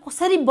ट्र्याक्टर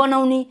कसरी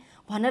बनाउने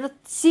भनेर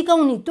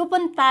सिकाउने, त्यो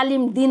पनि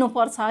तालिम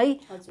दिनुपर्छ है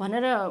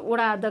भनेर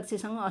वडा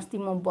अध्यक्षसँग अस्ति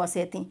म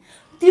बसेको थिएँ।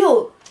 त्यो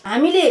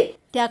हामीले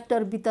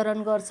ट्र्याक्टर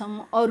वितरण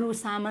गर्छौँ, अरू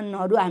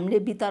सामानहरू हामीले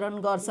वितरण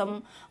गर्छौँ,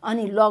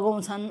 अनि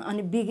लगाउँछन्।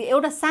 अनि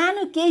एउटा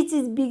सानो केही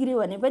चिज बिग्रियो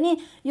भने पनि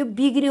यो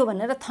बिग्रियो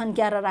भनेर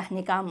थन्क्याएर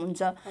राख्ने काम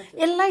हुन्छ।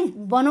 यसलाई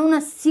बनाउन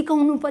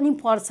सिकाउनु पनि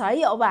पर्छ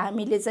है। अब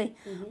हामीले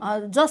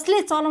चाहिँ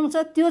जसले चलाउँछ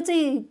त्यो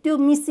चाहिँ त्यो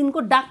मेसिनको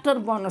डाक्टर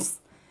बनोस्,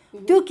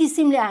 त्यो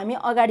किसिमले हामी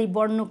अगाडि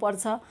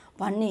बढ्नुपर्छ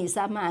भन्ने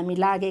हिसाबमा हामी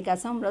लागेका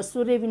छौँ। र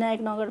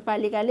सूर्यविनायक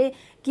नगरपालिकाले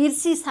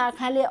कृषि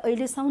शाखाले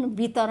अहिलेसम्म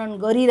वितरण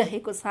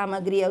गरिरहेको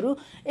सामग्रीहरू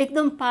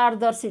एकदम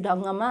पारदर्शी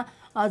ढङ्गमा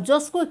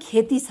जसको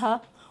खेती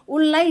छ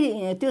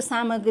उसलाई त्यो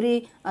सामग्री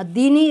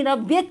दिने, र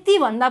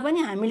व्यक्तिभन्दा पनि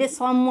हामीले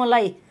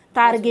समूहलाई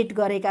टार्गेट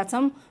गरेका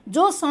छौँ।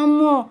 जो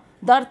समूह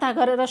दर्ता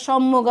गरेर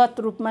समूहगत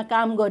रूपमा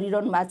काम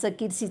गरिरहनु भएको छ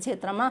कृषि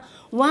क्षेत्रमा,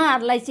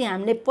 उहाँहरूलाई चाहिँ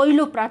हामीले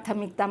पहिलो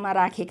प्राथमिकतामा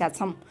राखेका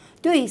छौँ।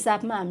 त्यो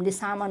हिसाबमा हामीले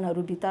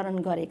सामानहरू वितरण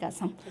गरेका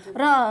छौँ।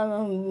 र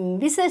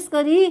विशेष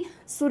गरी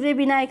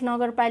सूर्यविनायक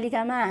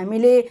नगरपालिकामा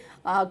हामीले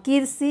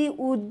कृषि,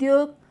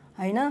 उद्योग,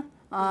 होइन,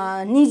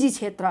 निजी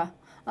क्षेत्र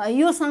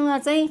योसँग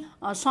चाहिँ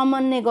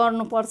समन्वय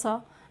गर्नुपर्छ,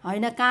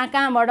 होइन।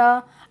 कहाँबाट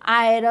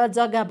आएर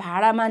जग्गा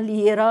भाडामा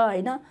लिएर,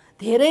 होइन,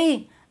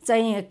 धेरै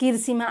चाहिँ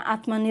कृषिमा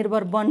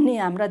आत्मनिर्भर बन्ने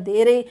हाम्रा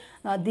धेरै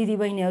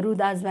दिदीबहिनीहरू,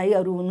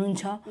 दाजुभाइहरू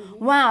हुनुहुन्छ।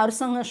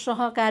 उहाँहरूसँग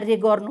सहकार्य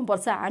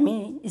गर्नुपर्छ।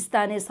 हामी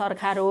स्थानीय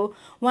सरकार हो,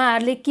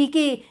 उहाँहरूले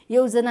के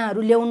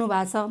योजनाहरू ल्याउनु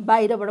भएको छ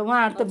बाहिरबाट,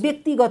 उहाँहरू त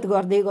व्यक्तिगत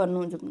गर्दै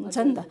गर्नुहुन्छ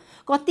नि त।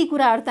 कति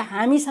कुराहरू त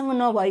हामीसँग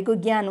नभएको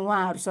ज्ञान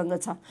उहाँहरूसँग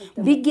छ,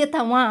 विज्ञता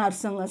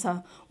उहाँहरूसँग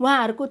छ।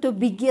 उहाँहरूको त्यो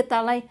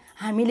विज्ञतालाई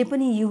हामीले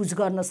पनि युज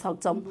गर्न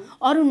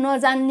सक्छौँ। अरू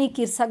नजान्ने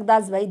कृषक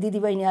दाजुभाइ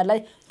दिदीबहिनीहरूलाई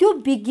त्यो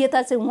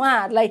विज्ञता चाहिँ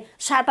उहाँहरूलाई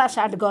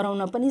साटासाट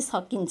गराउन पनि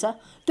सकिन्छ।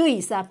 त्यो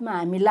हिसाबमा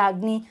हामी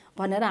लाग्ने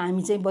भनेर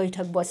हामी चाहिँ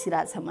बैठक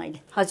बसिरहेछौँ अहिले।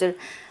 हजुर,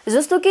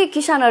 जस्तो कि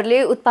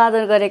किसानहरूले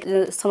उत्पादन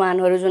गरेको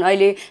सामानहरू जुन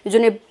अहिले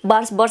जुन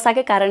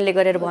वर्षाकै कारणले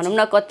गरेर भनौँ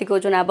न कतिको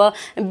जुन अब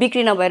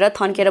बिक्री नभएर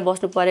थन्केर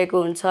बस्नु परेको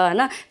हुन्छ,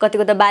 होइन।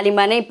 कतिको त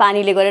बालीमा नै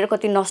पानीले गरेर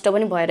कति नष्ट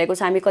पनि भइरहेको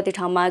छ। हामी कति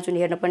ठाउँमा जुन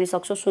हेर्न पनि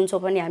सक्छौँ,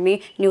 सुन्छौँ पनि हामी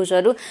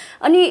न्युजहरू।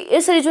 अनि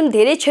यसरी जुन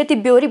धेरै क्षति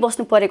बेहोरी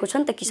बस्नु परेको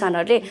छ नि त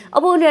किसानहरूले,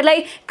 अब उनीहरूलाई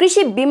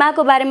कृषि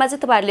बिमाको बारेमा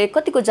चाहिँ तपाईँहरूले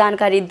कतिको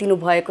जानकारी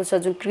दिनुभएको छ?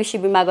 जुन कृषि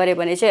बिमा गऱ्यो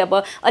भने चाहिँ अब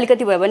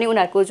अलिकति भयो भने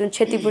उनीहरूको जुन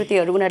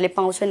क्षतिपूर्तिहरू उनीहरूले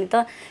पाउँछ नि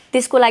त,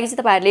 त्यसको लागि चाहिँ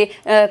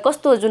तपाईँहरूले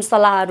कस्तो जुन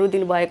सल्लाहहरू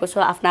दिनुभएको छ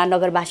आफ्ना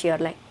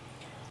नगरवासीहरूलाई?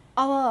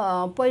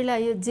 अब पहिला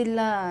यो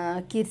जिल्ला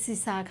कृषि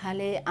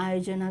शाखाले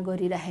आयोजना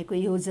गरिरहेको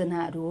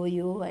योजनाहरू हो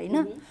यो, होइन।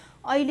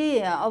 अहिले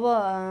अब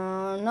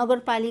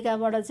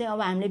नगरपालिकाबाट चाहिँ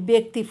अब हामीले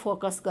व्यक्ति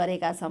फोकस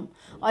गरेका छौँ।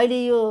 अहिले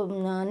यो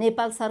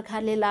नेपाल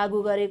सरकारले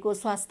लागू गरेको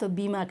स्वास्थ्य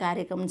बिमा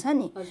कार्यक्रम छ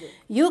नि,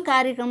 यो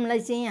कार्यक्रमलाई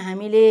चाहिँ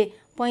हामीले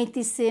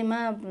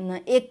 3500मा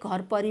एक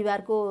घर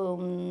परिवारको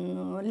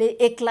ले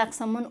 1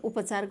 लाखसम्म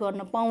उपचार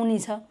गर्न पाउने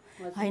छ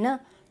हैन।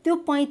 त्यो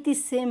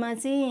 3500मा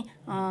चाहिँ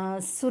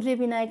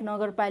सूर्यविनायक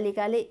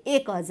नगरपालिकाले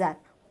 1000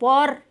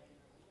 पर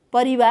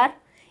परिवार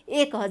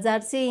 1000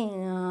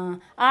 चाहिँ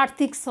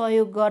आर्थिक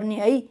सहयोग गर्ने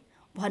है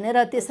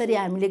भनेर त्यसरी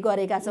हामीले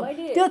गरेका छौँ।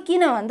 त्यो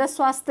किन भन्दा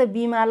स्वास्थ्य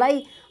बिमालाई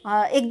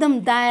एकदम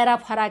दायरा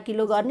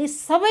फराकिलो गर्ने,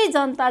 सबै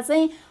जनता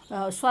चाहिँ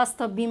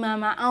स्वास्थ्य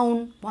बिमामा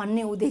आउन्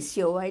भन्ने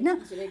उद्देश्य हो हैन।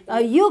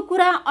 यो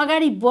कुरा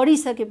अगाडि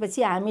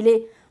बढिसकेपछि हामीले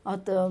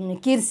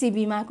कृषि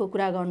बिमाको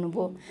कुरा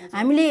गर्नुभयो।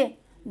 हामीले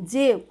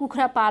जे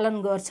कुखुरा पालन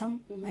गर्छौँ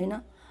हैन,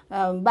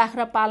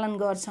 बाख्रा पालन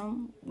गर्छौँ,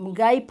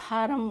 गाई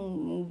फारम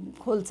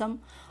खोल्छौँ,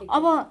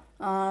 अब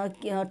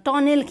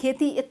टनेल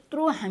खेती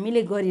यत्रो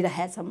हामीले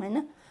गरिरहेका छौँ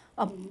हैन।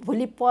 अब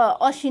भोलि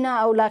असिना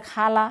आउला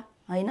खाला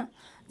हैन,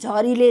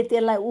 झरीले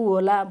त्यसलाई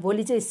होला,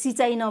 भोलि चाहिँ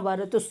सिँचाइ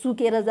नभएर त्यो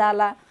सुकेर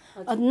जाला,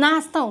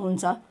 नाश त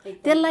हुन्छ।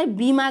 त्यसलाई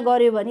बिमा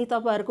गर्यो भने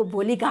तपाईँहरूको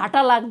भोलि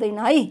घाटा लाग्दैन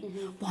है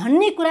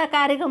भन्ने कुरा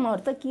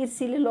कार्यक्रमहरू त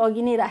कृषिले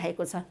लगि नै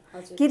राखेको छ।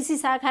 कृषि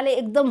शाखाले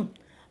एकदम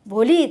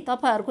भोलि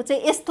तपाईँहरूको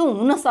चाहिँ यस्तो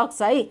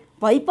हुनसक्छ है,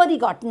 भइपरि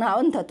घटना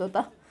हो नि त त्यो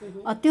त।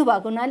 त्यो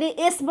भएको हुनाले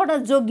यसबाट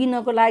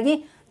जोगिनको लागि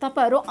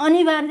तपाईँहरू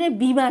अनिवार्य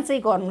बिमा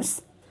चाहिँ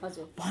गर्नुहोस्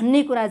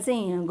भन्ने कुरा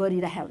चाहिँ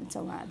गरिरहेका हुन्छ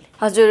उहाँहरूले।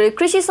 हजुर,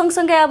 कृषि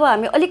सँगसँगै अब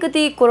हामी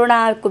अलिकति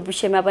कोरोनाको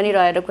विषयमा पनि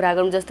रहेर कुरा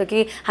गरौँ। जस्तो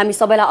कि हामी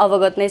सबैलाई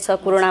अवगत नै छ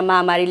कोरोना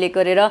महामारीले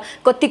गरेर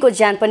कतिको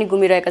ज्यान पनि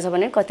गुमिरहेको छ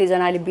भने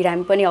कतिजनाले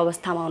बिरामी पनि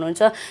अवस्थामा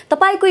हुनुहुन्छ।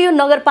 तपाईँको यो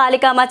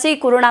नगरपालिकामा चाहिँ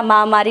कोरोना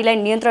महामारीलाई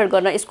नियन्त्रण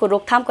गर्न, यसको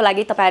रोकथामको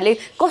लागि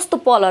तपाईँहरूले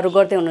कस्तो पहलहरू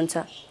गर्दै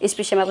हुनुहुन्छ, यस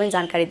विषयमा पनि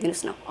जानकारी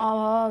दिनुहोस्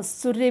न।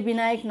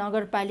 सूर्यविनायक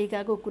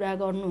नगरपालिकाको कुरा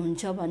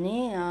गर्नुहुन्छ भने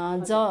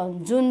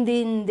जुन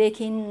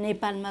दिनदेखि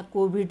नेपालमा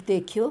कोभिड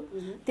देखियो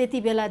त्यति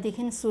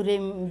बेलादेखि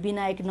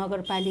सूर्यविनायक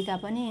नगरपालिका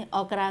पनि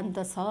अक्रान्त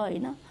छ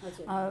हैन,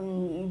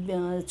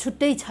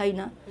 छुट्टै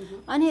छैन।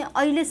 अनि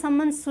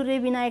अहिलेसम्म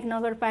सूर्यविनायक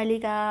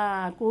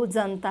नगरपालिकाको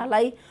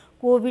जनतालाई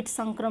कोभिड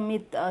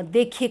सङ्क्रमित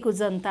देखिएको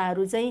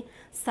जनताहरू चाहिँ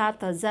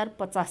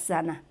 7050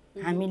 जना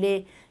हामीले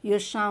यो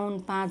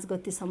साउन 5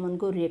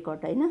 गतेसम्मको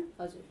रेकर्ड हैन।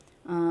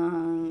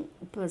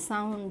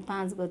 साउन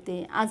 5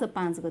 गते, आज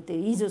 5 गते,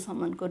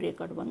 हिजोसम्मको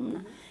रेकर्ड भनौँ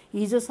न,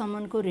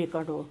 हिजोसम्मको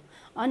रेकर्ड हो।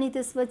 अनि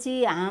त्यसपछि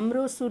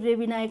हाम्रो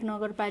सूर्यविनायक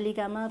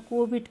नगरपालिकामा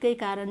कोभिडकै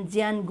कारण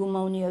ज्यान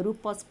गुमाउनेहरू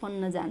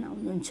 55 जना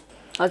हुनुहुन्छ।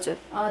 हजुर,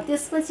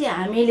 त्यसपछि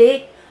हामीले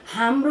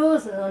हाम्रो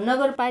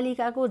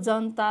नगरपालिकाको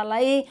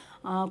जनतालाई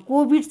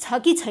कोभिड छ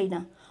कि छैन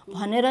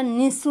भनेर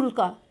निःशुल्क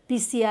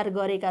पिसिआर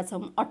गरेका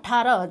छौँ।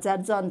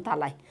 18,000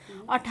 जनतालाई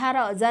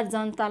 18,000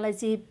 जनतालाई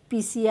चाहिँ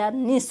पिसिआर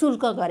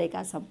निःशुल्क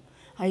गरेका छौँ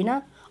हैन।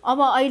 अब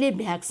अहिले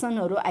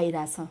भ्याक्सिनहरू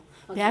आइरहेछ।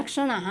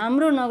 भ्याक्सिन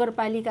हाम्रो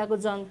नगरपालिकाको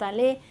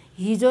जनताले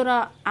हिजो र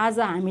आज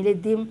हामीले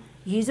दियौँ,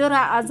 हिजो र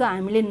आज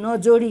हामीले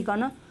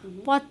नजोडिकन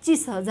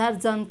 25,000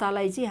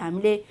 जनतालाई चाहिँ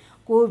हामीले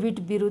कोभिड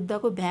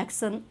विरुद्धको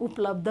भ्याक्सिन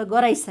उपलब्ध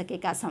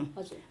गराइसकेका छौँ।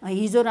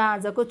 हिजो र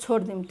आजको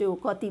छोडिदिउँ, त्यो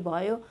कति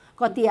भयो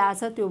कति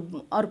आछ त्यो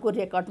अर्को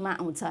रेकर्डमा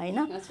आउँछ हैन।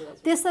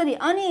 त्यसरी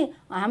अनि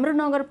हाम्रो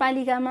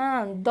नगरपालिकामा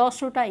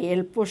 10वटा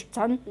हेल्थ पोस्ट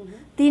छन्,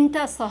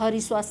 3टा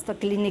सहरी स्वास्थ्य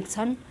क्लिनिक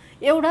छन्,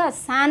 एउटा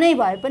सानै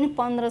भए पनि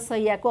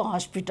 1500 को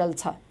हस्पिटल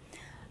छ।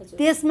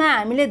 त्यसमा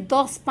हामीले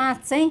 10-5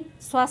 चाहिँ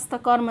स्वास्थ्य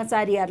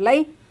कर्मचारीहरूलाई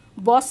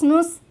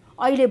बस्नुस्,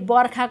 अहिले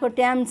बर्खाको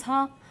टाइम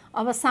छ,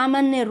 अब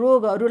सामान्य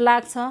रोगहरू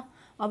लाग्छ,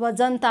 अब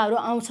जनताहरू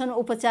आउँछन्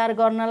उपचार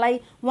गर्नलाई,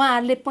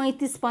 उहाँहरूले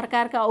 35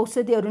 प्रकारका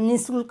औषधिहरू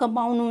निःशुल्क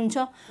पाउनुहुन्छ।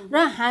 र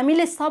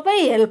हामीले सबै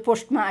हेल्थ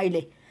पोस्टमा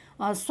अहिले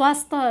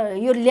स्वास्थ्य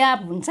यो ल्याब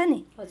हुन्छ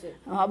नि,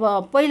 अब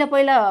पहिला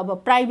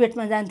अब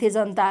प्राइभेटमा जान्थे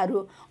जनताहरू,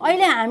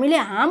 अहिले हामीले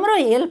हाम्रो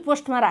हेल्थ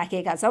पोस्टमा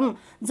राखेका छौँ।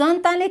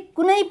 जनताले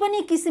कुनै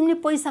पनि किसिमले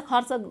पैसा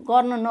खर्च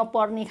गर्न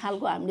नपर्ने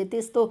खालको हामीले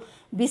त्यस्तो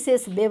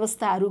विशेष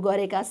व्यवस्थाहरू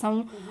गरेका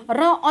छौँ।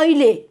 र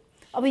अहिले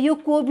अब यो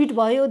कोभिड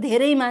भयो,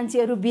 धेरै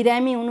मान्छेहरू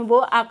बिरामी हुनुभयो,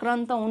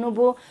 आक्रान्त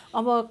हुनुभयो,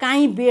 अब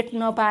काहीँ बेड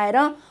नपाएर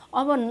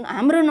अब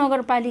हाम्रो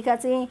नगरपालिका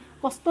चाहिँ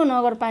कस्तो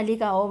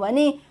नगरपालिका हो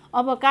भने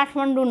अब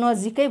काठमाडौँ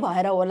नजिकै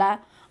भएर होला,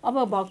 अब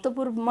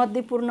भक्तपुर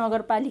मध्यपुर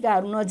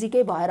नगरपालिकाहरू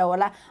नजिकै भएर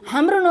होला,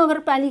 हाम्रो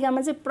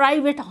नगरपालिकामा चाहिँ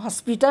प्राइभेट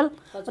हस्पिटल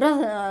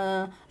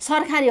र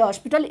सरकारी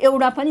हस्पिटल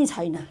एउटा पनि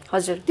छैन।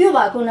 हजुर, त्यो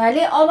भएको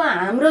हुनाले अब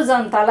हाम्रो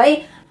जनतालाई,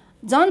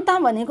 जनता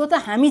भनेको त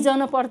हामी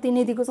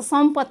जनप्रतिनिधिको त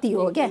सम्पत्ति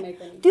हो क्या,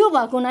 त्यो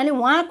भएको हुनाले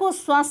उहाँको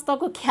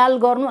स्वास्थ्यको ख्याल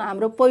गर्नु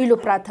हाम्रो पहिलो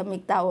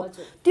प्राथमिकता हो।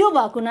 त्यो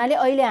भएको हुनाले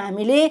अहिले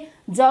हामीले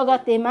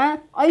जगतेमा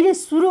अहिले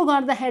सुरु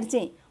गर्दाखेरि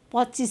चाहिँ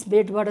 25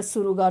 बेडबाट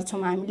सुरु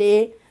गर्छौँ हामीले,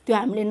 त्यो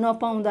हामीले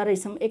नपाउँदा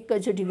रहेछौँ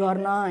एकैचोटि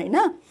गर्न हैन।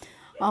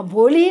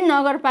 भोलि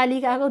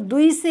नगरपालिकाको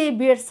 200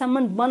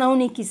 बेडसम्म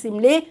बनाउने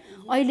किसिमले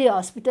अहिले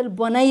हस्पिटल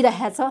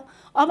बनाइरहेछ।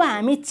 अब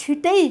हामी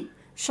छिटै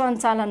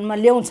सञ्चालनमा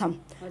ल्याउँछौँ।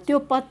 त्यो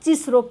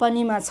 25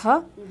 रोपनीमा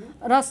छ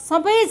र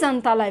सबै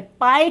जनतालाई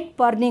पाइट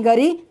पर्ने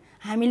गरी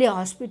हामीले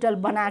हस्पिटल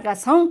बनाएका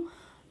छौँ।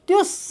 त्यो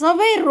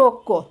सबै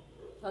रोगको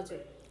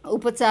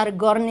उपचार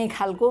गर्ने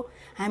खालको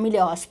हामीले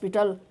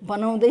हस्पिटल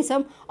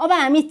बनाउँदैछौँ। अब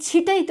हामी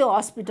छिटै त्यो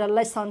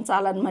हस्पिटललाई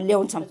सञ्चालनमा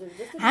ल्याउँछौँ।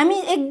 हामी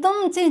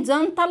एकदम चाहिँ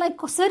जनतालाई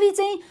कसरी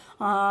चाहिँ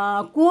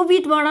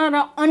कोभिडबाट र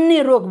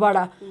अन्य रोगबाट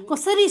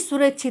कसरी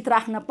सुरक्षित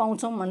राख्न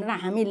पाउँछौँ भनेर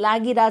हामी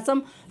लागिरहेछौँ।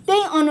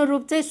 त्यही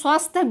अनुरूप चाहिँ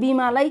स्वास्थ्य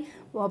बिमालाई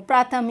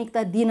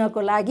प्राथमिकता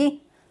दिनको लागि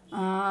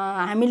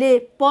हामीले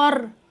पर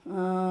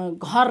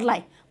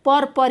घरलाई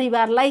पर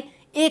परिवारलाई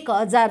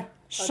 1000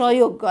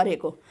 सहयोग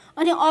गरेको।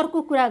 अनि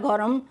अर्को कुरा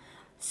गरौँ,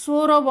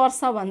 16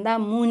 वर्षभन्दा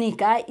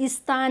मुनिका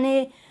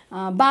स्थानीय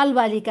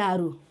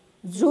बालबालिकाहरू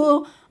जो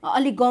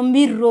अलि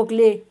गम्भीर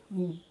रोगले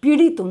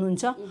पीडित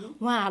हुनुहुन्छ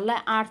उहाँहरूलाई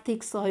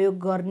आर्थिक सहयोग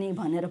गर्ने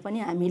भनेर पनि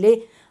हामीले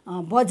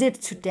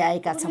बजेट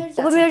छुट्याएका छौँ।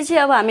 उपमेयरजी,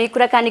 अब हामी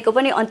कुराकानीको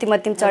पनि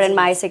अन्तिम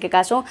चरणमा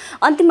आइसकेका छौँ।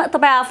 अन्तिममा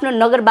तपाईँ आफ्नो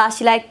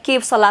नगरवासीलाई के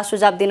सल्लाह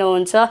सुझाव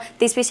दिनुहुन्छ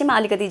त्यस विषयमा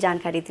अलिकति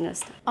जानकारी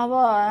दिनुहोस्। अब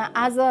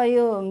आज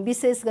यो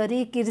विशेष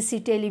गरी कृषि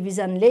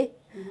टेलिभिजनले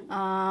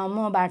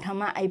म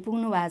बाठामा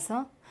आइपुग्नु भएको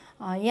छ।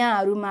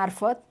 यहाँहरू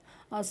मार्फत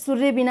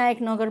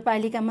सूर्यविनायक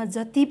नगरपालिकामा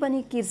जति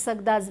पनि कृषक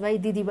दाजुभाइ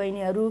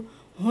दिदीबहिनीहरू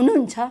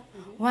हुनुहुन्छ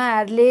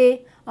उहाँहरूले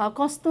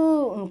कस्तो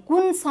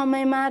कुन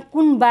समयमा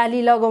कुन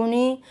बाली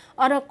लगाउने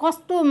र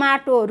कस्तो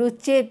माटोहरू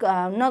चेक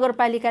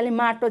नगरपालिकाले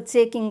माटो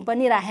चेकिङ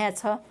पनि राखेको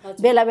छ।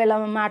 बेला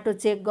बेलामा माटो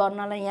चेक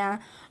गर्नलाई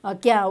यहाँ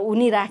क्या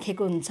उनी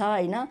राखेको हुन्छ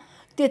हैन।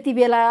 त्यति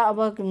बेला अब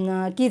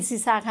कृषि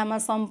शाखामा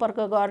सम्पर्क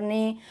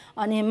गर्ने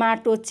अनि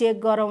माटो चेक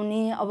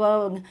गराउने। अब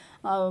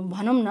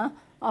भनौँ न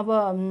अब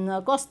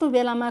कस्तो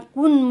बेलामा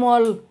कुन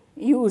मल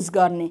युज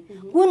गर्ने,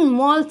 कुन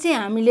मल चाहिँ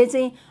हामीले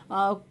चाहिँ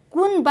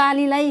कुन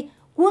बालीलाई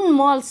कुन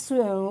मल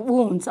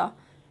हुन्छ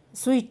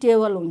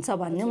सुइटेबल हुन्छ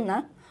भनौँ न,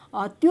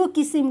 त्यो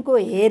किसिमको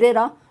हेरेर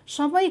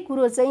सबै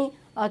कुरो चाहिँ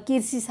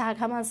कृषि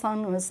शाखामा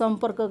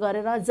सम्पर्क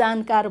गरेर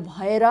जानकार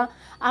भएर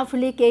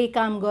आफूले केही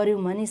काम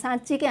गर्यौँ भने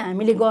साँच्चीकै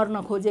हामीले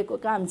गर्न खोजेको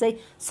काम चाहिँ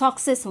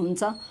सक्सेस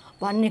हुन्छ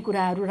भन्ने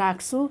कुराहरू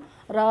राख्छु।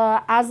 र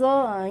आज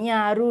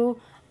यहाँहरू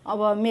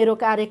अब मेरो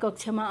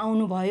कार्यकक्षमा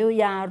आउनुभयो,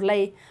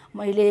 यहाँहरूलाई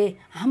मैले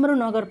हाम्रो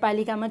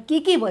नगरपालिकामा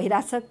के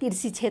भइरहेछ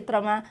कृषि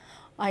क्षेत्रमा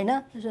हैन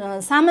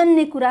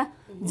सामान्य कुरा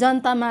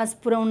जनतामाझ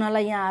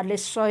पुर्याउनलाई यहाँहरूले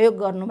सहयोग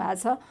गर्नुभएको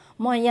छ।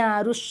 म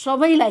यहाँहरू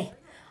सबैलाई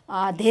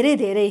धेरै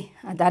धेरै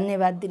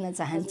धन्यवाद दिन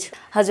चाहन्छु।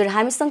 हजुर,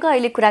 हामीसँग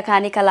अहिले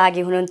कुराकानीका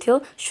लागि हुनुहुन्थ्यो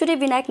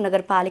सूर्यविनायक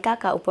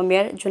नगरपालिकाका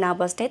उपमेयर जुना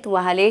बस्नेत।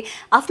 उहाँले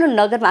आफ्नो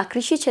नगरमा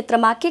कृषि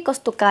क्षेत्रमा के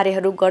कस्तो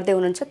कार्यहरू गर्दै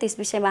हुनुहुन्छ त्यस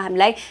विषयमा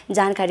हामीलाई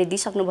जानकारी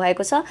दिइसक्नु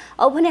भएको छ।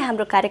 अब भने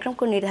हाम्रो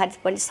कार्यक्रमको निर्धारित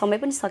समय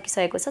पनि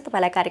सकिसकेको छ।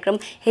 तपाईँलाई कार्यक्रम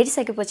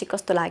हेरिसकेपछि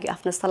कस्तो लाग्यो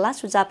आफ्नो सल्लाह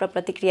सुझाव र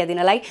प्रतिक्रिया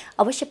दिनलाई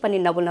अवश्य पनि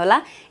नभुल्नुहोला।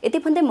 यति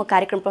भन्दै म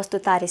कार्यक्रम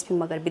प्रस्तुता रेशमी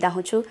मगर बिदा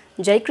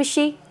हुन्छु। जय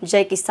कृषि,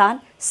 जय किसान,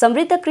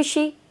 समृद्ध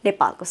कृषि,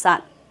 नेपालको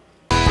शान।